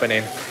hour of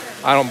opening.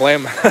 I don't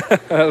blame them.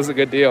 That was a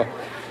good deal.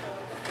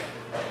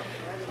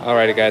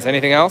 Alrighty, guys.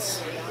 Anything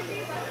else?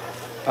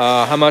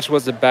 How much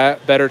was the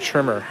better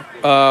trimmer?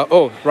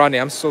 Oh, Rodney,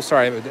 I'm so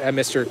sorry. I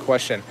missed your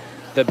question.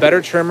 The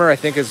better trimmer, I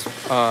think, is...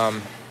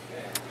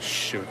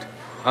 shoot.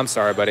 I'm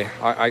sorry, buddy.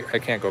 I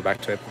can't go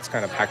back to it. It's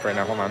kind of packed right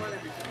now. Hold on.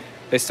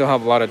 They still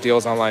have a lot of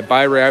deals online.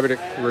 Buy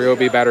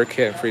Ryobi battery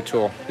kit and free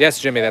tool. Yes,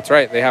 Jimmy, that's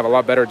right. They have a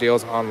lot better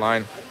deals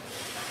online.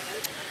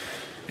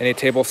 Any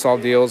table saw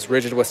deals,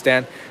 rigid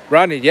withstand?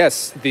 Rodney,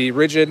 yes, the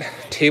rigid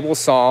table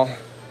saw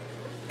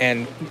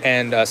and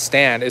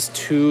stand is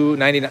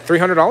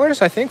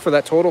 $300, I think, for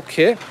that total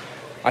kit.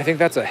 I think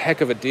that's a heck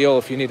of a deal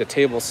if you need a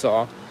table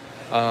saw.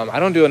 I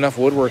don't do enough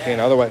woodworking.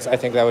 Otherwise, I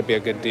think that would be a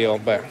good deal.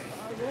 But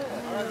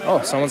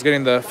oh, someone's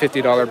getting the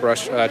 $50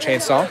 brush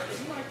chainsaw.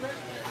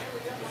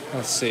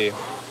 Let's see.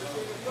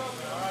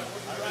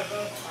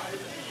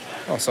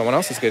 Oh, someone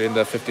else is getting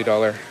the $50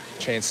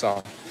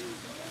 chainsaw.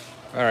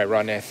 All right,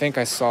 Rodney, I think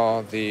I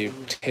saw the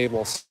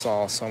table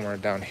saw somewhere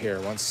down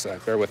here. One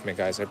sec. Bear with me,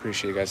 guys. I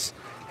appreciate you guys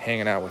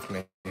hanging out with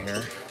me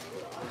here.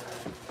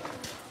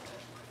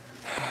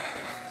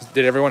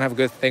 Did everyone have a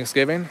good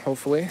Thanksgiving,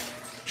 hopefully? Did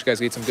you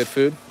guys eat some good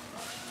food?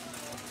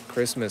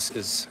 Christmas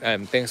is,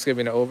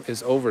 Thanksgiving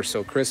is over,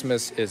 so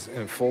Christmas is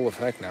in full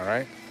effect now,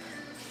 right?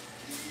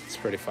 It's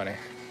pretty funny.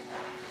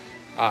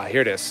 Ah,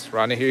 here it is.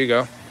 Rodney, here you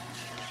go.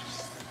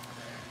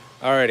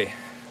 Alrighty.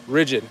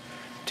 Rigid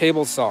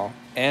table saw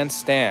and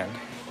stand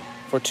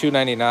for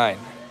 $2.99.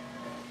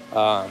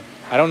 I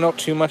don't know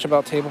too much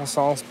about table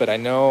saws, but I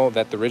know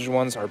that the rigid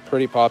ones are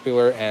pretty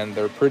popular and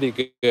they're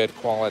pretty good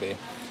quality.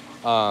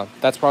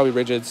 That's probably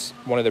Rigid's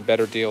one of their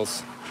better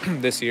deals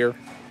this year.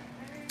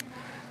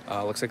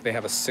 Looks like they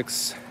have a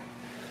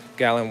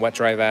 6-gallon wet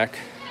dry vac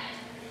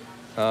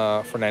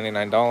for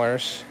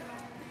 $99.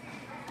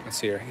 Let's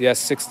see here. Yes,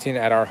 16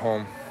 at our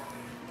home.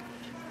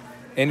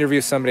 Interview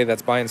somebody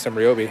that's buying some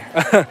Ryobi.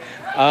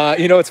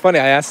 You know, it's funny.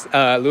 I asked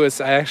Lewis.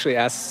 I actually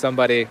asked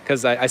somebody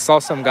because I saw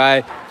some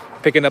guy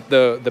picking up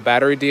the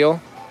battery deal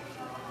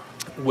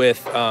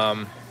with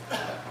a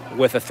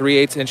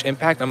 3/8-inch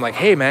impact. I'm like,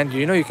 hey man, do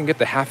you know you can get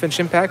the 1/2-inch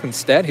impact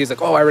instead? He's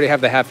like, oh, I already have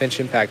the 1/2-inch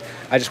impact.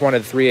 I just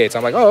wanted the 3/8.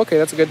 I'm like, oh, okay,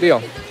 that's a good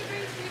deal.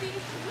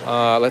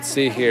 Let's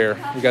see here.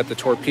 We got the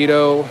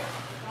torpedo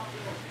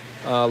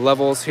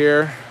levels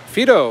here.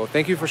 Fido,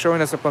 thank you for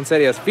showing us the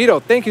poinsettias. Fido,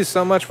 thank you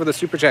so much for the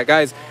super chat,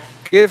 guys.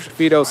 Give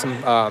Fido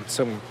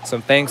some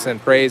thanks and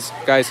praise,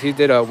 guys. He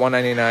did a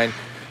 $1.99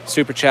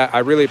 super chat. I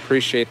really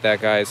appreciate that,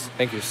 guys.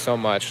 Thank you so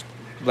much.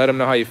 Let him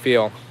know how you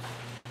feel.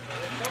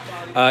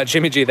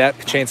 Jimmy G, that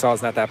chainsaw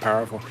is not that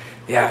powerful.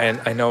 Yeah,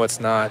 and I know it's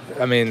not.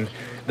 I mean,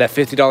 that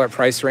 $50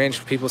 price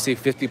range, people see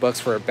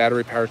 $50 for a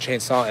battery powered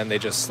chainsaw and they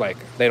just like,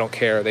 they don't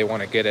care. They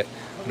want to get it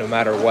no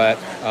matter what.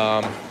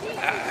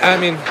 I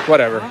mean,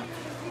 whatever.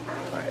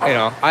 You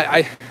know,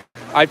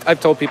 I've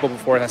told people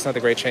before that's not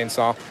the great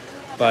chainsaw,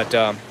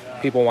 but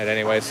people want it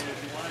anyways.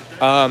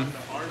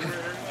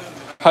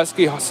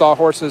 Husky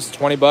sawhorses,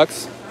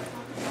 $20.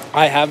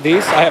 I have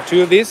these. I have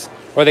 2 of these.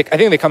 Or I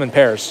think they come in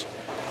pairs.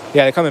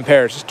 Yeah, they come in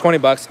pairs. Just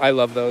 $20. I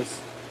love those.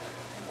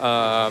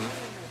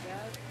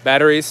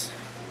 Batteries.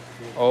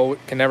 Oh,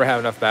 can never have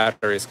enough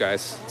batteries,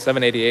 guys.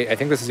 $7.88. I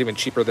think this is even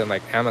cheaper than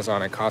like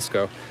Amazon and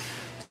Costco.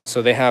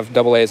 So they have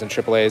AA's and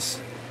AAA's.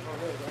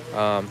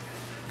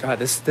 God,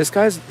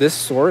 this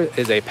store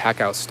is a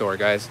pack-out store,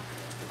 guys.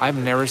 I've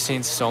never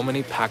seen so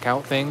many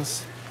pack-out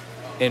things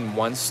in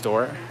one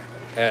store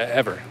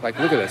ever. Like,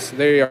 look at this.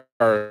 They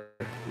are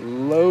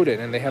loaded,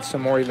 and they have some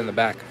more even in the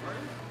back.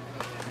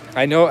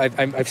 I know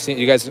I've seen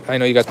you guys. I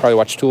know you guys probably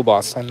watch Tool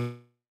Boss. I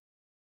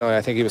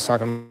think he was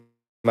talking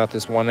about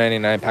this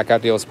 $1.99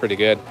 pack-out deal. Is pretty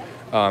good.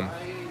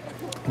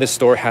 This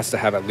store has to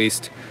have at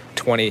least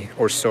 20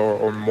 or so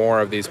or more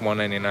of these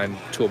 $1.99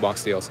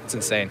 toolbox deals. It's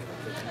insane.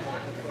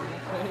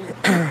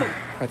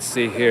 Let's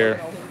see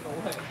here.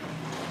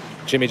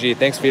 Jimmy G,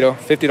 thanks, Vito.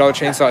 $50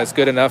 chainsaw is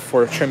good enough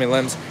for trimming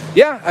limbs.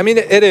 Yeah, I mean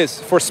it is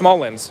for small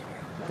limbs,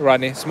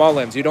 Rodney. Small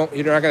limbs. You're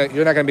not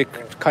gonna be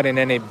cutting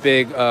any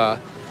big. You're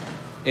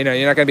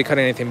not gonna be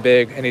cutting anything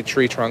big, any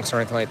tree trunks or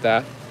anything like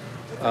that.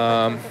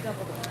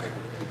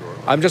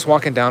 I'm just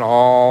walking down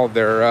all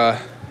their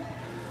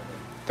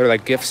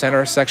like gift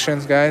center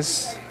sections,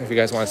 guys. If you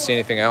guys want to see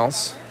anything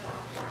else,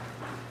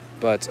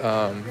 but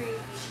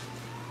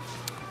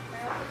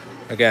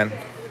again,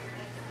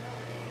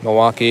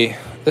 Milwaukee.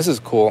 This is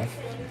cool.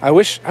 I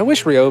wish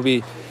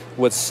Ryobi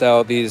would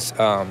sell these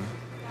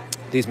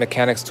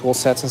mechanics tool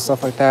sets and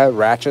stuff like that,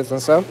 ratchets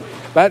and stuff.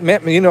 But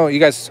you know, you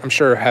guys, I'm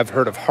sure, have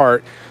heard of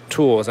Hart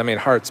tools. I mean,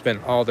 Hart's been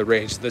all the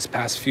rage this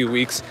past few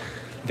weeks.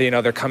 You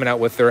know, they're coming out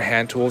with their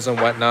hand tools and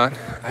whatnot.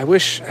 I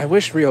wish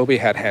Ryobi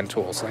had hand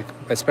tools, like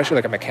especially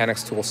like a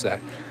mechanics tool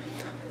set.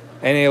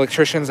 Any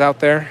electricians out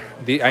there?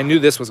 I knew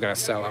this was gonna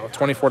sell out.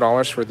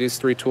 $24 for these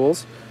 3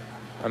 tools.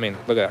 I mean,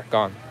 look at that,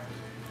 gone.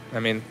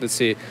 I mean, let's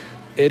see.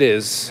 It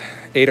is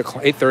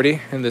 8:30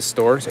 in this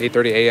store. It's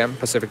 8:30 a.m.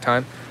 Pacific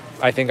time.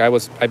 I think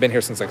I've been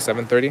here since like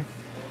 7:30.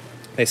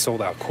 They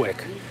sold out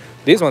quick.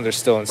 These ones are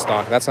still in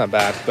stock. That's not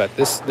bad, but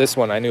this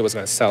one I knew was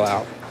gonna sell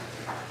out.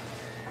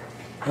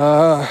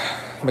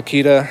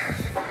 Makita.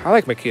 I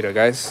like Makita,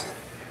 guys.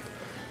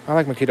 I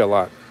like Makita a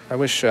lot. I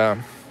wish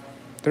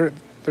they're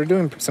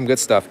doing some good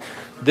stuff.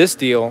 This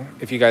deal,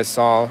 if you guys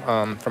saw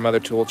from other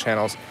tool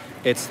channels,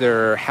 it's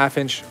their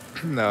 1/2-inch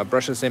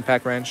brushless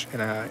impact wrench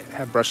and a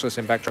brushless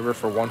impact driver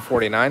for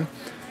 $149.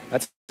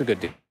 That's a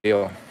good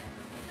deal.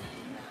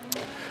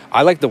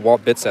 I like the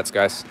Walt bit sets,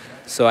 guys.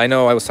 So I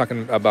know I was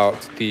talking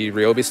about the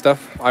Ryobi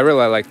stuff. I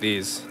really like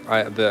these.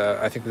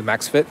 I think the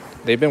Max Fit,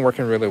 they've been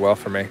working really well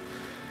for me.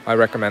 I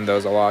recommend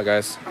those a lot,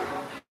 guys.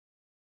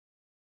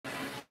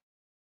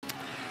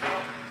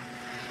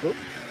 Oop.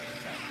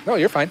 No,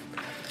 you're fine.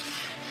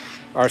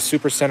 Our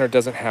Super Center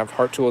doesn't have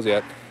Hart tools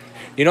yet.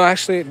 You know,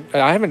 actually,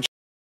 I haven't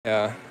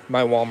checked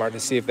my Walmart to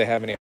see if they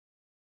have any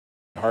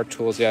Hart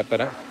tools yet,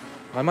 but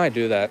I might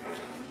do that.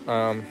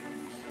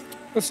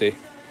 Let's see.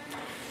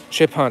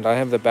 Chip Hunt, I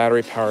have the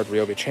battery-powered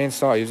Ryobi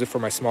chainsaw. I use it for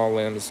my small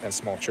limbs and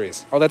small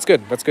trees. Oh, that's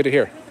good. That's good to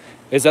hear.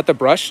 Is that the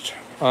brushed?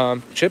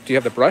 Chip, do you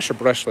have the brush or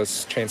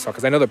brushless chainsaw?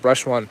 Because I know the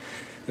brush one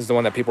is the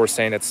one that people were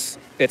saying it's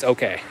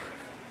okay.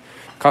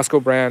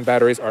 Costco brand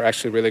batteries are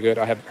actually really good.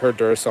 I have heard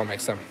Duracell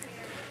makes them.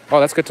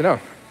 Oh, that's good to know.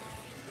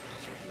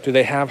 Do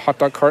they have hot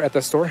dog cart at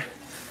the store?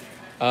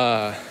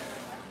 No,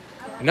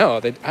 I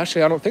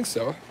don't think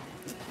so.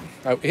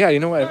 Yeah, you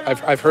know what?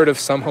 I've heard of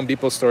some Home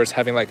Depot stores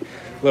having like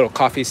little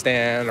coffee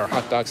stand or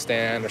hot dog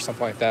stand or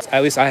something like that.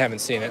 At least I haven't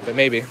seen it, but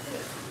maybe.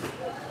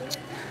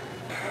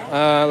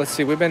 Let's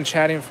see. We've been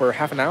chatting for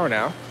half an hour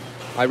now.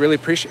 I really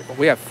appreciate it.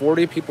 We have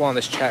 40 people on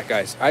this chat,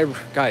 guys.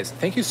 Guys,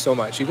 thank you so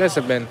much. You guys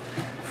have been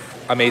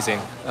amazing.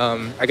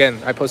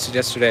 Again, I posted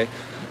yesterday.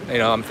 You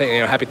know,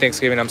 happy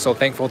Thanksgiving. I'm so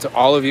thankful to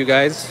all of you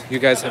guys. You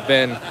guys have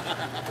been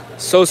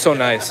so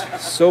nice,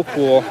 so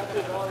cool.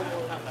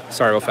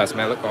 Sorry, real fast,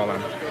 man. Look, hold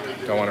on.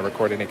 Don't want to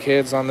record any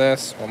kids on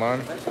this. Hold on.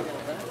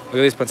 Look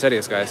at these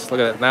poinsettias, guys. Look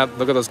at it now.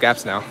 Look at those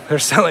gaps now. They're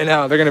selling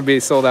out. They're going to be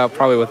sold out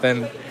probably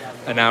within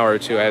an hour or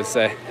two, I would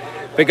say.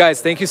 But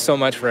guys, thank you so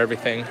much for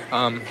everything.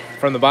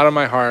 From the bottom of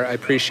my heart, I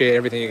appreciate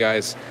everything you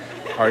guys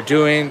are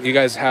doing. You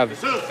guys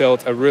have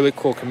built a really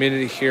cool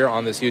community here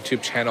on this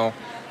YouTube channel.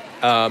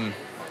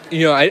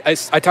 You know, I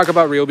talk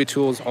about Ryobi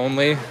tools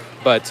only,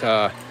 but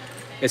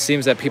it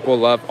seems that people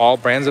love all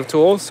brands of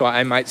tools. So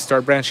I might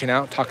start branching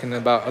out, talking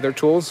about other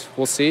tools.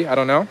 We'll see. I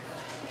don't know.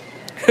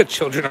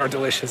 Children are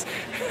delicious.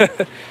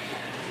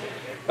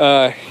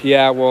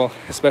 Yeah, well,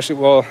 especially,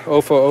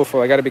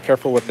 Ofo. I got to be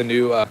careful with the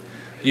new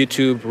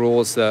YouTube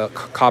rules, the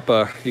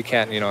COPPA. You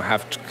can't,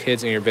 have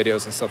kids in your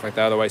videos and stuff like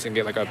that. Otherwise, you can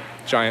get like a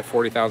giant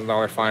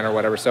 $40,000 fine or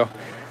whatever. So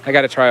I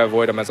got to try to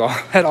avoid them at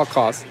all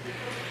costs.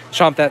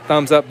 Chomp that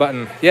thumbs up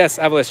button. Yes,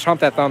 Avalis, chomp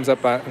that thumbs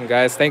up button,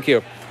 guys. Thank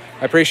you.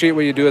 I appreciate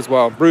what you do as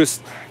well.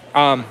 Bruce,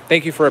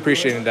 thank you for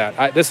appreciating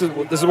that. This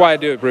is why I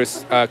do it,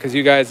 Bruce, because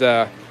you guys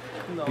are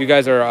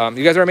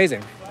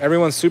amazing.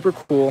 Everyone's super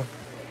cool.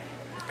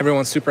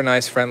 Everyone's super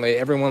nice, friendly.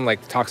 Everyone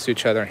like talks to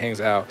each other and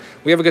hangs out.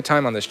 We have a good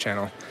time on this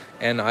channel,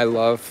 and I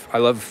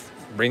love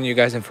bringing you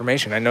guys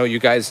information. I know you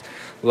guys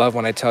love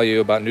when I tell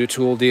you about new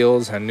tool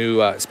deals and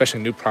new, especially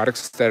new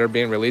products that are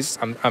being released.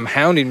 I'm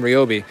hounding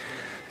Ryobi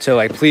to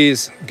like,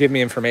 please give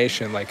me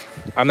information. Like,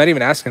 I'm not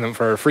even asking them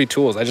for free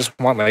tools. I just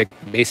want like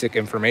basic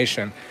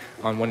information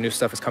on when new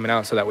stuff is coming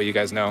out, so that way you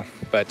guys know.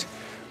 But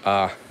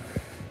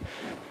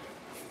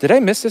did I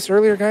miss this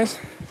earlier, guys?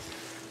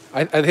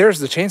 Here's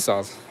the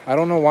chainsaws. I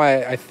don't know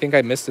why I think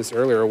I missed this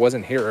earlier or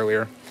wasn't here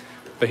earlier,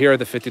 but here are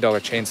the $50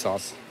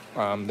 chainsaws.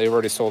 They've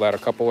already sold out a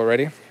couple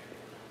already,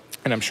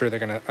 and I'm sure they're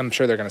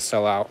gonna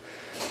sell out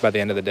by the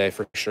end of the day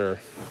for sure.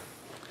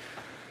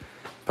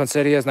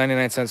 Poinsettias,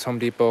 99 cents Home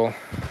Depot,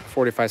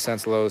 45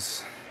 cents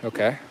Lowe's.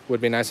 Okay,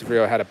 would be nice if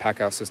Ryo had a pack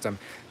out system.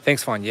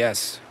 Thanks, Fawn.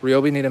 Yes,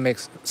 Ryobi need to make.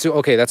 So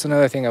okay, that's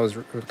another thing I was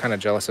kind of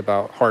jealous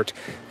about. Hart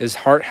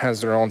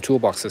has their own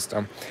toolbox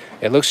system.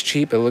 It looks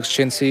cheap, it looks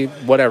chintzy,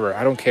 whatever.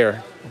 I don't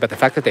care. But the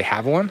fact that they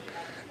have one,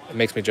 it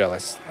makes me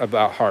jealous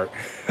about Hart.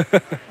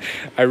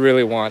 I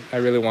really want a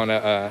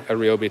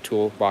Ryobi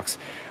toolbox.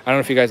 I don't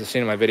know if you guys have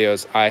seen in my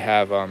videos. I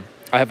have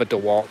a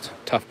DeWalt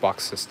Tough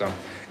Box system.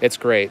 It's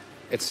great.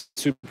 It's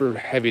super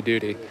heavy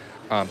duty,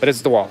 but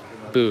it's DeWalt.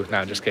 Boo.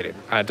 No, just kidding.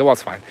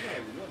 DeWalt's fine,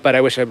 but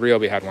I wish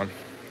Ryobi had one.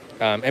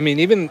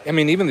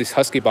 Even these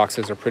Husky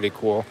boxes are pretty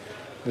cool.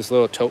 This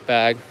little tote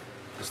bag,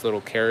 this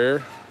little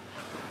carrier.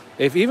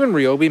 If even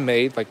Ryobi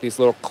made like these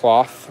little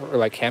cloth or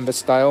like canvas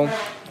style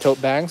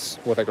tote bags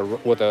with like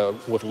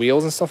with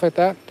wheels and stuff like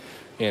that,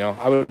 you know,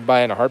 I would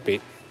buy in a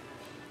heartbeat.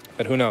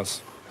 But who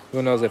knows?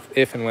 Who knows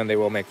if and when they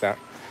will make that?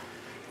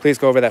 Please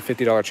go over that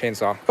 $50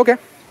 chainsaw. Okay,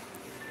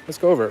 let's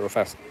go over it real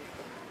fast.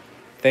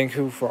 Thank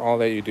you for all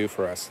that you do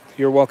for us.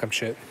 You're welcome,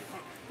 shit.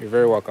 You're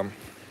very welcome.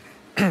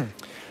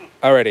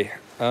 Alrighty.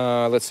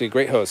 Let's see.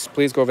 Great host.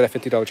 Please go over that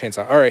 $50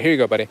 chainsaw. All right, here you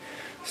go, buddy.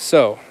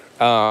 So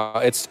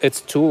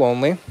it's tool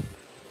only,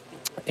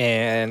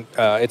 and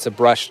it's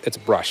brushed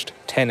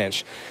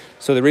 10-inch.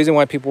 So the reason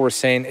why people were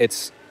saying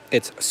it's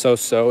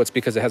so, it's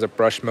because it has a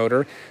brush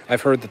motor.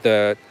 I've heard that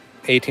the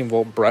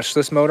 18-volt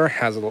brushless motor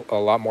has a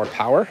lot more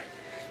power.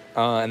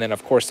 And then,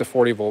 of course, the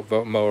 40-volt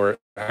 40-volt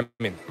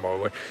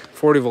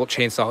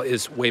chainsaw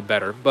is way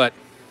better. But,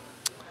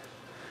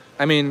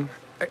 I mean,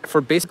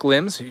 for basic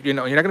limbs, you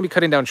know, you're not going to be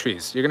cutting down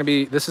trees.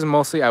 This is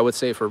mostly, I would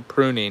say, for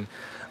pruning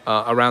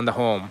around the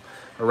home,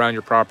 around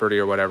your property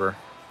or whatever.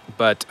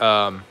 But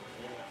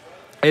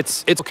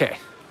it's okay.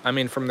 I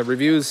mean, from the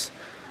reviews,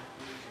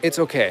 it's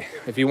okay.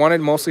 If you want it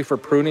mostly for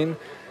pruning,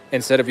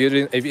 instead of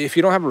using, if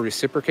you don't have a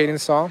reciprocating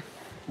saw,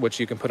 which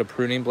you can put a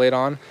pruning blade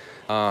on,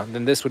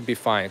 then this would be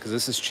fine because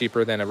this is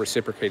cheaper than a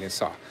reciprocating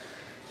saw.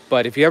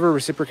 But if you have a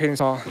reciprocating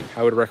saw,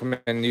 I would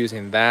recommend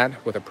using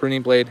that with a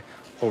pruning blade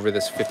over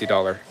this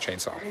 $50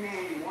 chainsaw.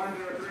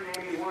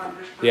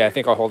 Yeah, I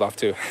think I'll hold off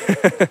too.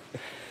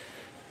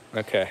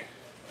 Okay.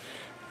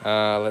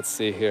 Let's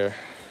see here.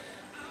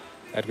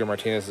 Edgar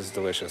Martinez is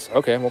delicious.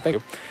 Okay, well, thank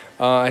you.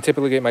 I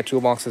typically get my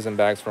toolboxes and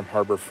bags from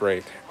Harbor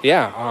Freight.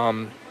 Yeah,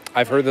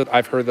 I've heard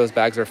those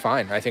bags are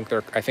fine. I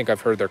think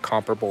I've heard they're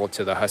comparable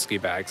to the Husky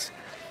bags.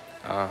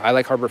 I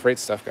like Harbor Freight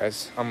stuff,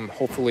 guys.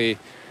 Hopefully,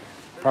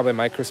 probably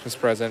my Christmas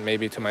present,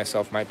 maybe to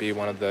myself, might be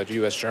one of the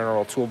U.S.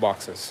 General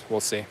toolboxes. We'll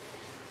see.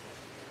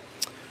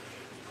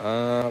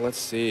 Let's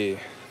see.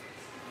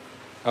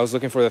 I was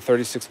looking for the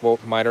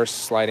 36-volt miter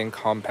sliding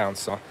compound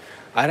saw.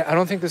 I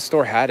don't think this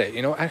store had it.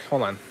 You know,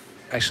 hold on.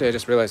 Actually, I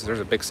just realized there's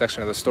a big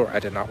section of the store I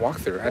did not walk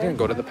through. I didn't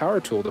go to the power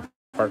tool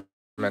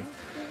department.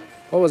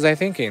 What was I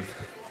thinking?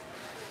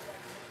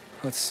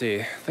 Let's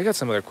see. They got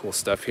some other cool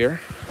stuff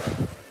here.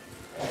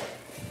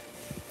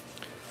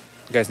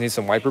 You guys need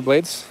some wiper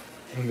blades?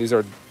 These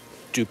are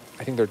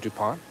I think they're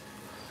DuPont.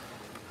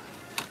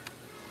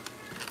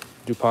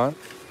 DuPont.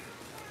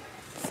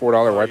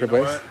 $4 wiper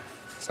blades.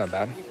 It's not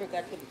bad. You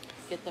forgot to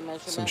get the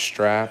measurement. Some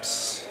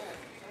straps.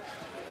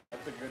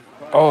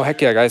 Oh,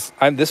 heck yeah, guys.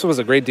 This was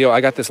a great deal.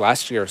 I got this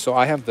last year. So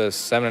I have the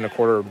 7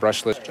 1/4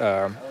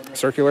 brushless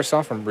circular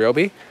saw from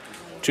Ryobi.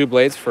 2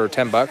 blades for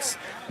 $10.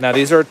 Now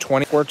these are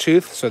 24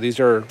 tooth. So these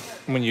are,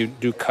 when you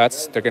do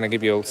cuts, they're going to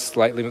give you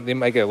they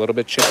might get a little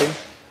bit chipping.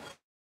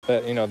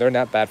 But, you know, they're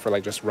not bad for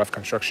like just rough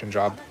construction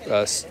job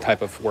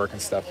type of work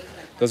and stuff.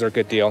 Those are a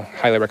good deal.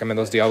 Highly recommend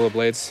those Diablo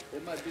blades.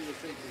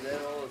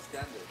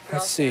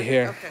 Let's see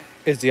here. Okay.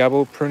 Is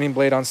Diablo pruning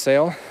blade on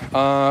sale?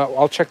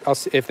 I'll check. I'll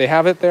see if they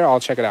have it there. I'll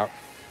check it out.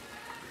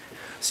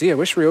 See, I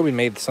wish Ryobi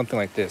made something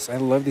like this. I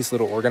love these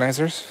little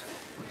organizers.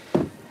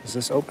 Is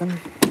this open?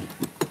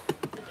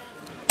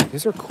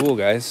 These are cool,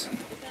 guys.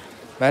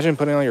 Imagine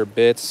putting all your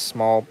bits,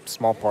 small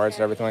parts,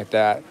 everything like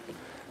that.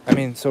 I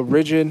mean, so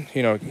Rigid,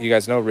 you know, you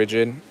guys know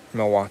Rigid,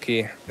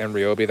 Milwaukee, and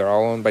Ryobi. They're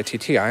all owned by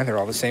TTI. They're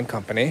all the same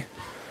company.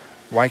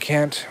 Why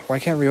can't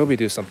Ryobi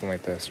do something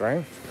like this,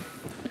 right?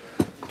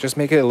 Just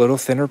make it a little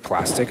thinner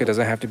plastic. It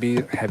doesn't have to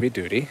be heavy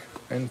duty,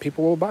 and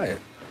people will buy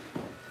it.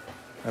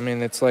 I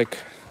mean, it's like,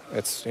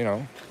 you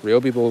know,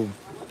 Ryobi will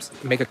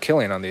make a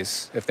killing on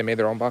these if they made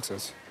their own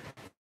boxes.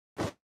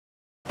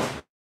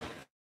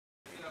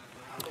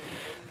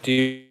 Do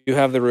you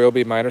have the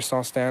Ryobi miter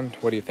saw stand?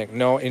 What do you think?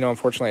 No, you know,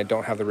 unfortunately, I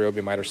don't have the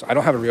Ryobi miter saw. I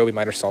don't have a Ryobi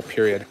miter saw,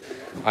 period.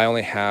 I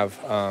only have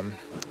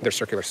their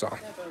circular saw.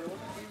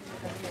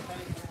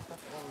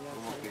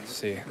 Let's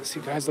see,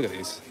 guys, look at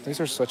these. These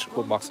are such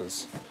cool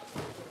boxes.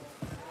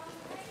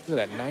 Look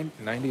at that,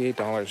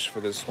 $98 for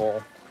this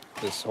whole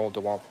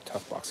DeWalt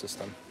Tough Box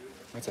system.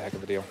 That's a heck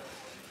of a deal.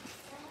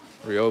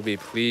 Ryobi,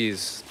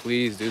 please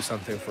do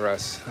something for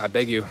us. I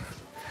beg you.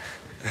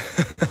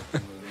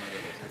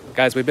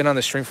 Guys, we've been on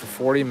the stream for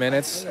 40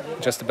 minutes,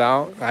 just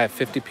about. I have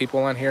 50 people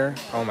on here.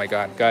 Oh my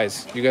God,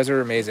 guys, you guys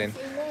are amazing.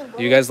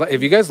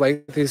 If you guys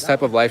like these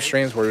type of live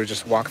streams where we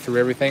just walk through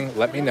everything,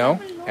 let me know,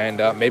 and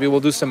maybe we'll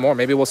do some more.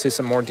 Maybe we'll see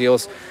some more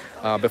deals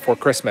before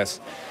Christmas.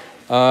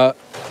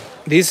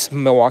 These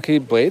Milwaukee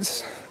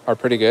blades are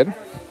pretty good,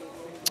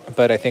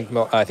 but I think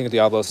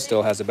Diablo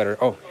still has a better.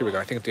 Oh, here we go.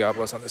 I think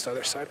Diablo's on this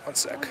other side. One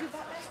sec.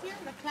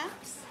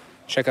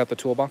 Check out the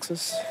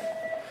toolboxes.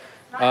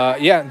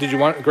 Yeah,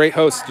 great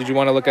host, did you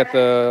want to look at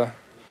the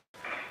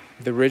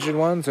Rigid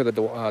ones or the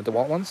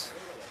DeWalt ones?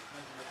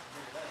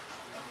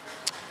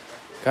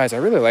 Guys, I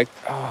really like,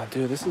 oh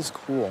dude, this is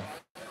cool.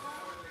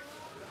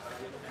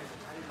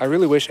 I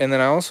really wish, and then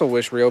I also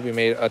wish Ryobi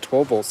made a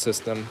 12-volt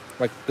system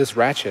like this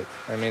ratchet.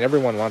 I mean,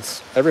 everyone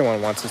wants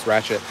this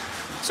ratchet.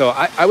 So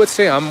I would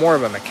say I'm more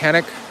of a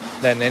mechanic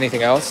than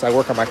anything else. I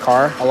work on my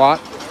car a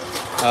lot,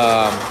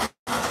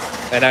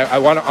 and I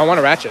want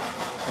a ratchet.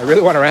 I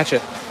really want a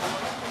ratchet.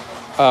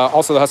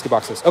 Also the Husky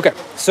boxes. Okay,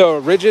 so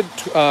rigid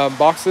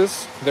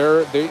boxes.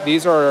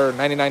 These are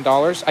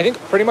 $99. I think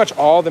pretty much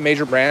all the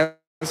major brands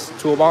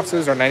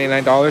toolboxes are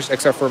 $99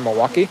 except for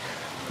Milwaukee.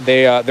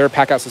 Their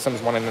pack out system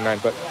is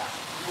 $199, but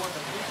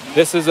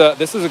this is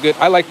a good.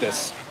 I like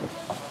this.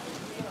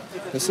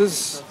 This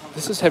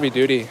is heavy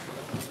duty,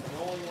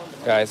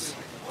 guys.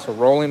 It's a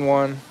rolling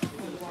one.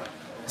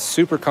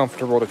 Super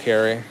comfortable to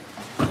carry.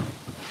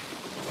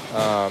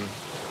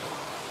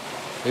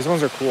 These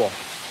ones are cool.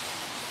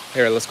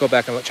 Here, let's go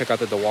back and check out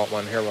the DeWalt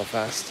one here real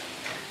fast.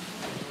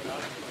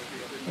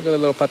 Look at the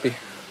little puppy.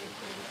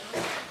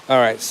 All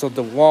right, so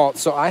DeWalt.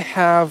 So I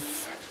have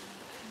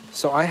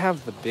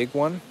the big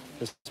one,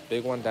 this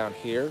big one down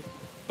here,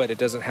 but it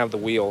doesn't have the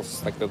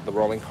wheels, like the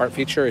rolling cart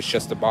feature. It's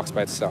just the box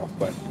by itself.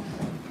 But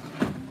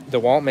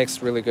DeWalt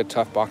makes really good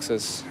tough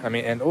boxes. I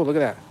mean, and oh, look at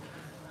that.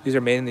 These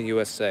are made in the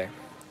USA.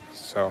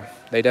 So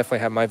they definitely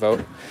have my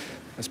vote.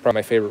 That's probably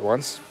my favorite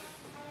ones.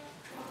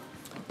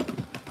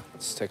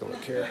 Let's take a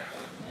look here.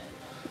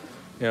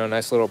 You know,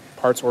 nice little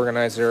parts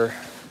organizer.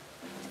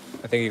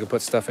 I think you can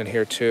put stuff in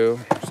here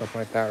too,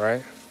 something like that,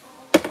 right?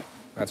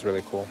 That's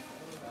really cool.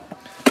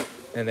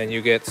 And then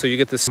you get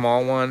this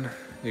small one,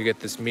 you get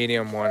this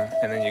medium one,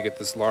 and then you get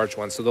this large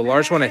one. So the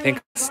large one I think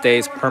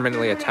stays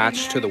permanently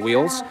attached to the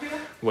wheels,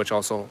 which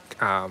also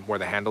where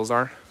the handles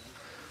are.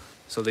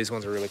 So these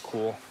ones are really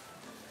cool.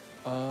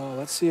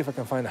 Let's see if I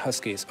can find the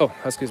Huskies. Oh,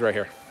 Huskies right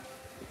here.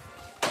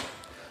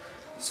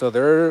 So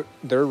their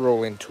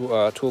rolling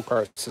tool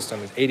cart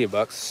system is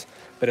 $80,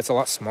 but it's a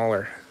lot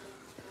smaller.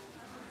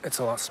 It's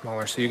a lot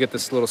smaller. So you get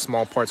this little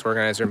small parts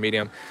organizer,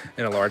 medium,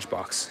 and a large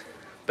box.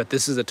 But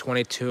this is a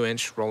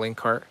 22-inch rolling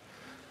cart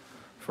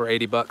for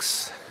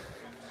 $80.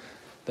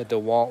 The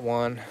DeWalt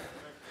one.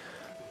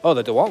 Oh,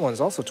 the DeWalt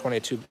one's also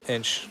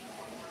 22-inch.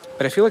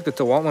 But I feel like the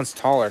DeWalt one's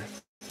taller.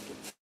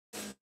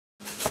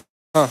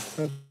 Huh.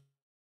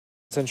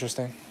 That's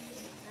interesting.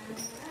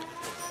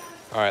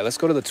 All right, let's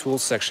go to the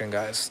tools section,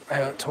 guys.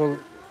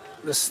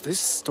 This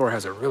store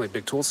has a really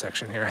big tool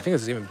section here. I think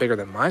it's even bigger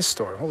than my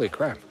store. Holy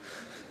crap.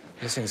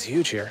 This thing's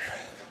huge here.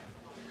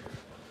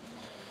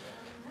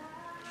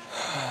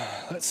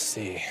 Let's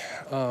see.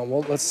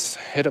 Well, let's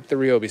hit up the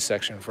Ryobi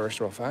section first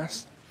real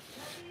fast.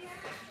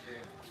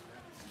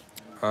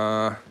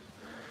 I'm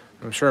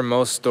sure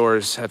most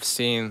stores have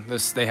seen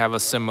this. They have a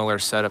similar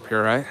setup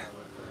here, right?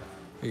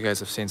 You guys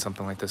have seen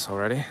something like this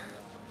already.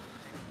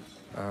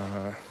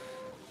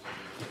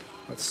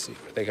 Let's see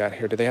what they got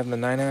here. Do they have the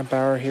 9 amp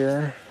hour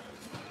here?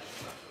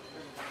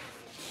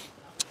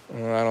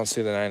 I don't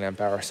see the 9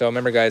 amp hour. So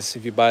remember, guys,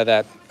 if you buy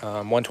that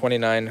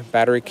 129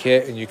 battery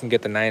kit and you can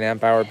get the 9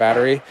 amp hour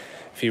battery,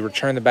 if you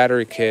return the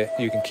battery kit,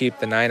 you can keep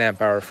the 9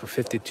 amp hour for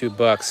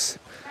 $52.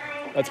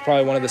 That's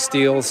probably one of the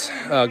steals,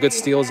 good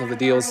steals of the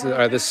deals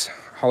this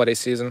holiday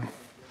season.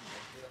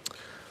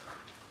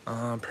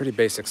 Pretty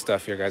basic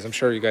stuff here, guys. I'm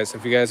sure you guys,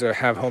 if you guys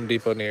have Home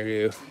Depot near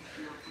you,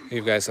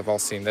 you guys have all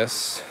seen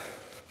this.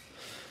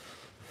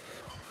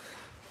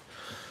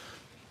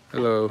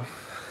 Hello.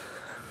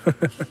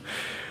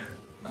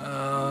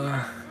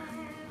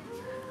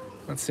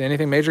 Let's see,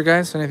 anything major,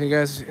 guys? Anything you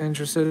guys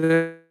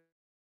interested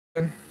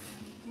in?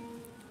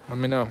 Let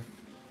me know.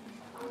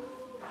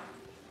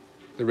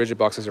 The rigid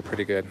boxes are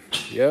pretty good.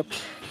 Yep.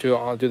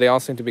 Do they all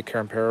seem to be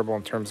comparable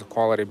in terms of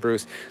quality?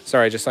 Bruce,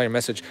 sorry, I just saw your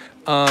message.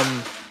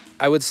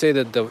 I would say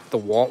that the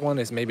Walt one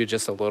is maybe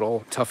just a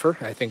little tougher.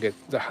 I think it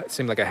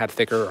seemed like it had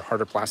thicker or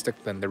harder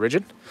plastic than the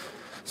rigid.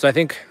 So I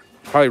think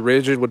probably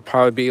rigid would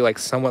probably be like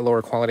somewhat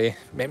lower quality,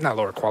 maybe not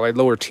lower quality,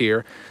 lower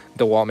tier.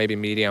 The Walt maybe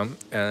medium,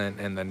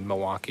 and then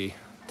Milwaukee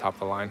top of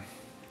the line.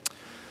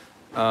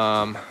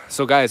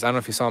 So guys, I don't know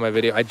if you saw my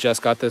video. I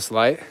just got this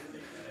light.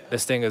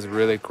 This thing is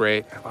really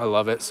great. I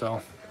love it.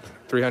 So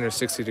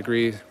 360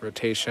 degree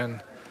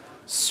rotation,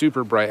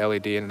 super bright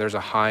LED, and there's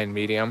a high and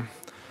medium.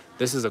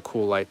 This is a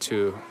cool light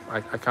too. I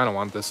kind of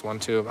want this one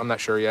too. I'm not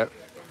sure yet.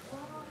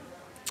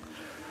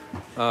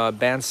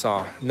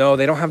 Bandsaw. No,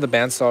 they don't have the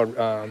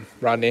bandsaw,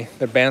 Rodney.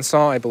 The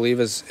bandsaw, I believe,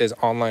 is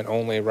online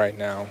only right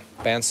now.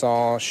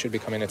 Bandsaw should be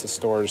coming into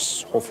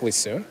stores hopefully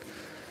soon.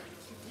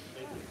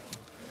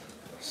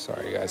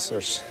 Sorry, guys,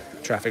 there's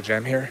a traffic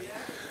jam here.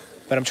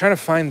 But I'm trying to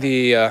find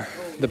the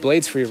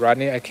blades for you,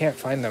 Rodney. I can't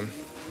find them.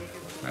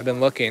 I've been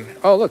looking.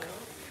 Oh, look.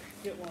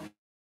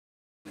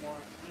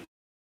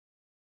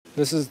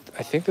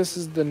 I think this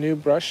is the new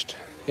brushed.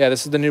 Yeah,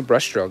 this is the new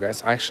brush drill,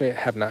 guys. I actually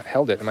have not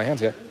held it in my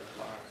hands yet.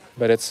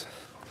 But it's,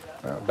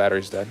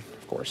 battery's dead,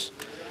 of course.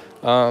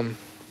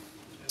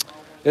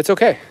 It's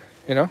okay,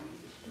 you know?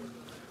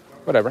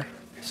 Whatever.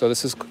 So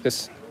this is,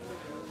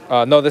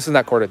 no, this is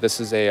not corded. This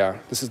is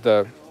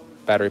the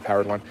battery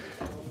powered one.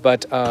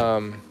 But,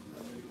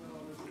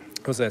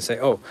 what was I gonna say?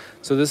 Oh,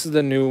 so this is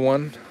the new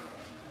one.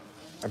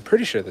 I'm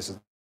pretty sure this is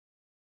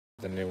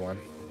the new one.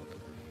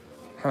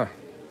 Huh.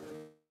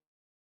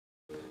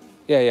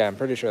 Yeah, I'm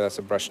pretty sure that's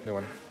a brushed new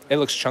one. It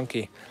looks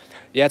chunky.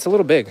 Yeah, it's a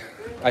little big.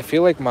 I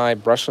feel like my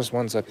brushless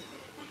one's a...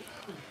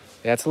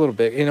 Yeah, it's a little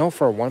big. You know,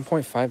 for a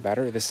 1.5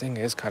 battery, this thing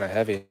is kind of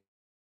heavy.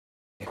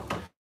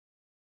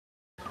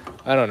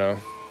 I don't know.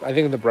 I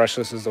think the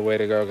brushless is the way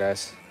to go,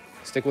 guys.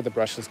 Stick with the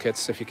brushless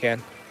kits if you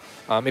can,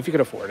 if you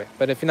could afford it.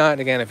 But if not,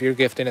 again, if you're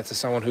gifting it to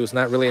someone who's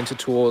not really into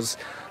tools,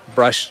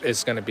 brush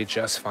is going to be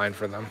just fine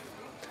for them.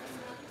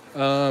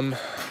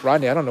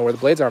 Rodney, I don't know where the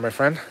blades are, my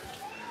friend.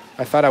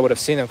 I thought I would have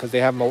seen them because they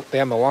have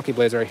Milwaukee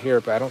blades right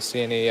here, but I don't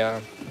see any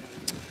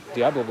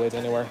Diablo blades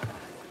anywhere.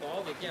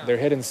 They're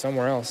hidden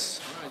somewhere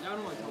else.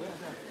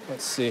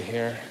 Let's see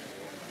here.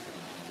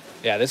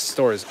 Yeah, this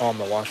store is all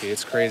Milwaukee.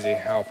 It's crazy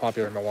how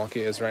popular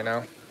Milwaukee is right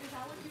now.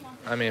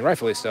 I mean,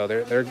 rightfully so.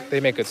 They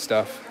make good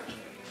stuff.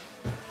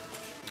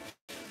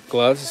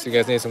 Gloves. You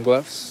guys need some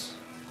gloves?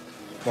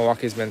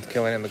 Milwaukee's been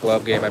killing in the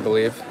glove game, I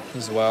believe,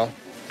 as well.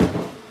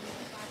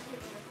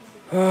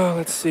 Oh,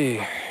 let's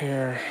see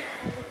here.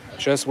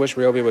 Just wish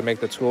Ryobi would make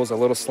the tools a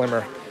little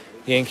slimmer.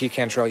 Yankee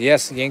Cantrell.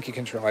 Yes, Yankee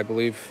Cantrell. I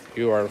believe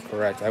you are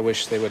correct. I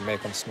wish they would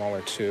make them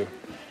smaller too.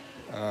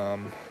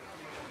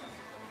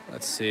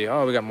 Let's see.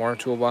 Oh, we got more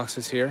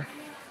toolboxes here.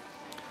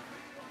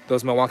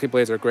 Those Milwaukee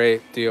blades are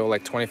great deal,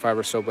 like 25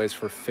 or so blades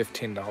for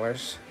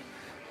 $15.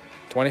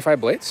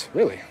 25 blades?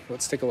 Really?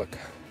 Let's take a look.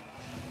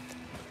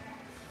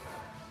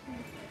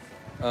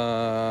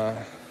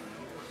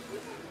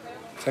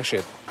 It's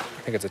actually,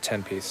 I think it's a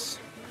 10 piece.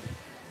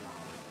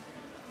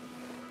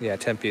 Yeah,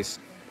 10 piece.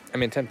 I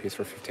mean, 10 piece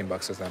for 15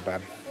 bucks is not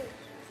bad.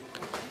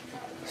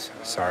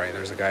 Sorry,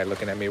 there's a guy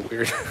looking at me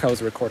weird. I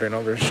was recording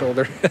over his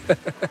shoulder.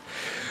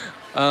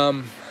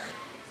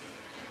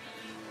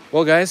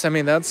 Well, guys, I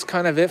mean, that's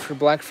kind of it for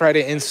Black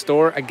Friday in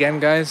store.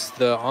 Again, guys,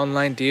 the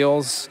online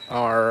deals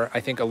are, I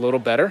think, a little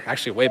better.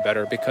 Actually, way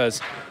better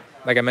because,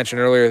 like I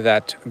mentioned earlier,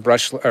 that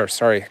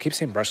I keep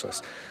saying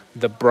brushless.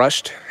 The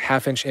brushed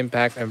 1/2-inch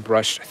impact and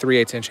brushed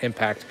 3/8-inch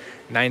impact,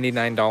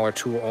 $99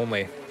 tool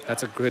only.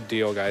 That's a good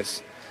deal,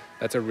 guys.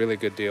 That's a really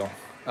good deal.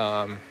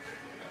 And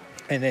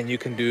then you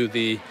can do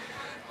the,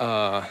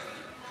 I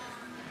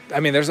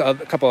mean, there's a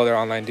couple other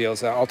online deals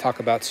that I'll talk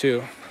about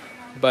too.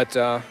 But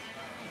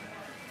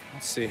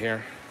let's see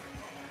here.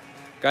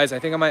 Guys, I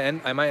think I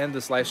might end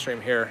this live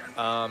stream here.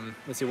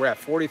 Let's see, we're at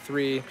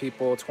 43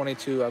 people,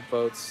 22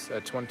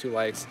 upvotes, 22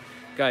 likes.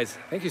 Guys,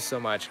 thank you so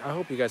much. I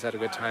hope you guys had a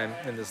good time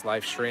in this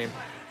live stream.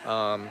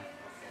 I'm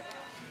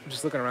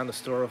just looking around the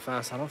store real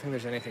fast. I don't think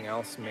there's anything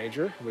else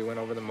major. We went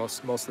over the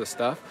most of the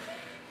stuff.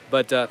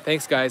 But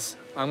thanks, guys.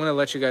 I'm going to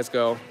let you guys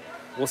go.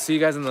 We'll see you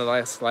guys in the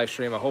last live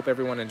stream. I hope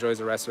everyone enjoys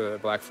the rest of the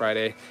Black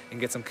Friday and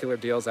get some killer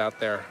deals out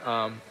there.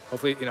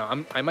 Hopefully, you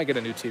know, I might get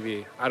a new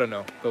TV. I don't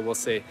know, but we'll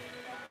see.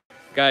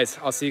 Guys,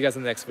 I'll see you guys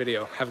in the next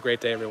video. Have a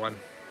great day, everyone.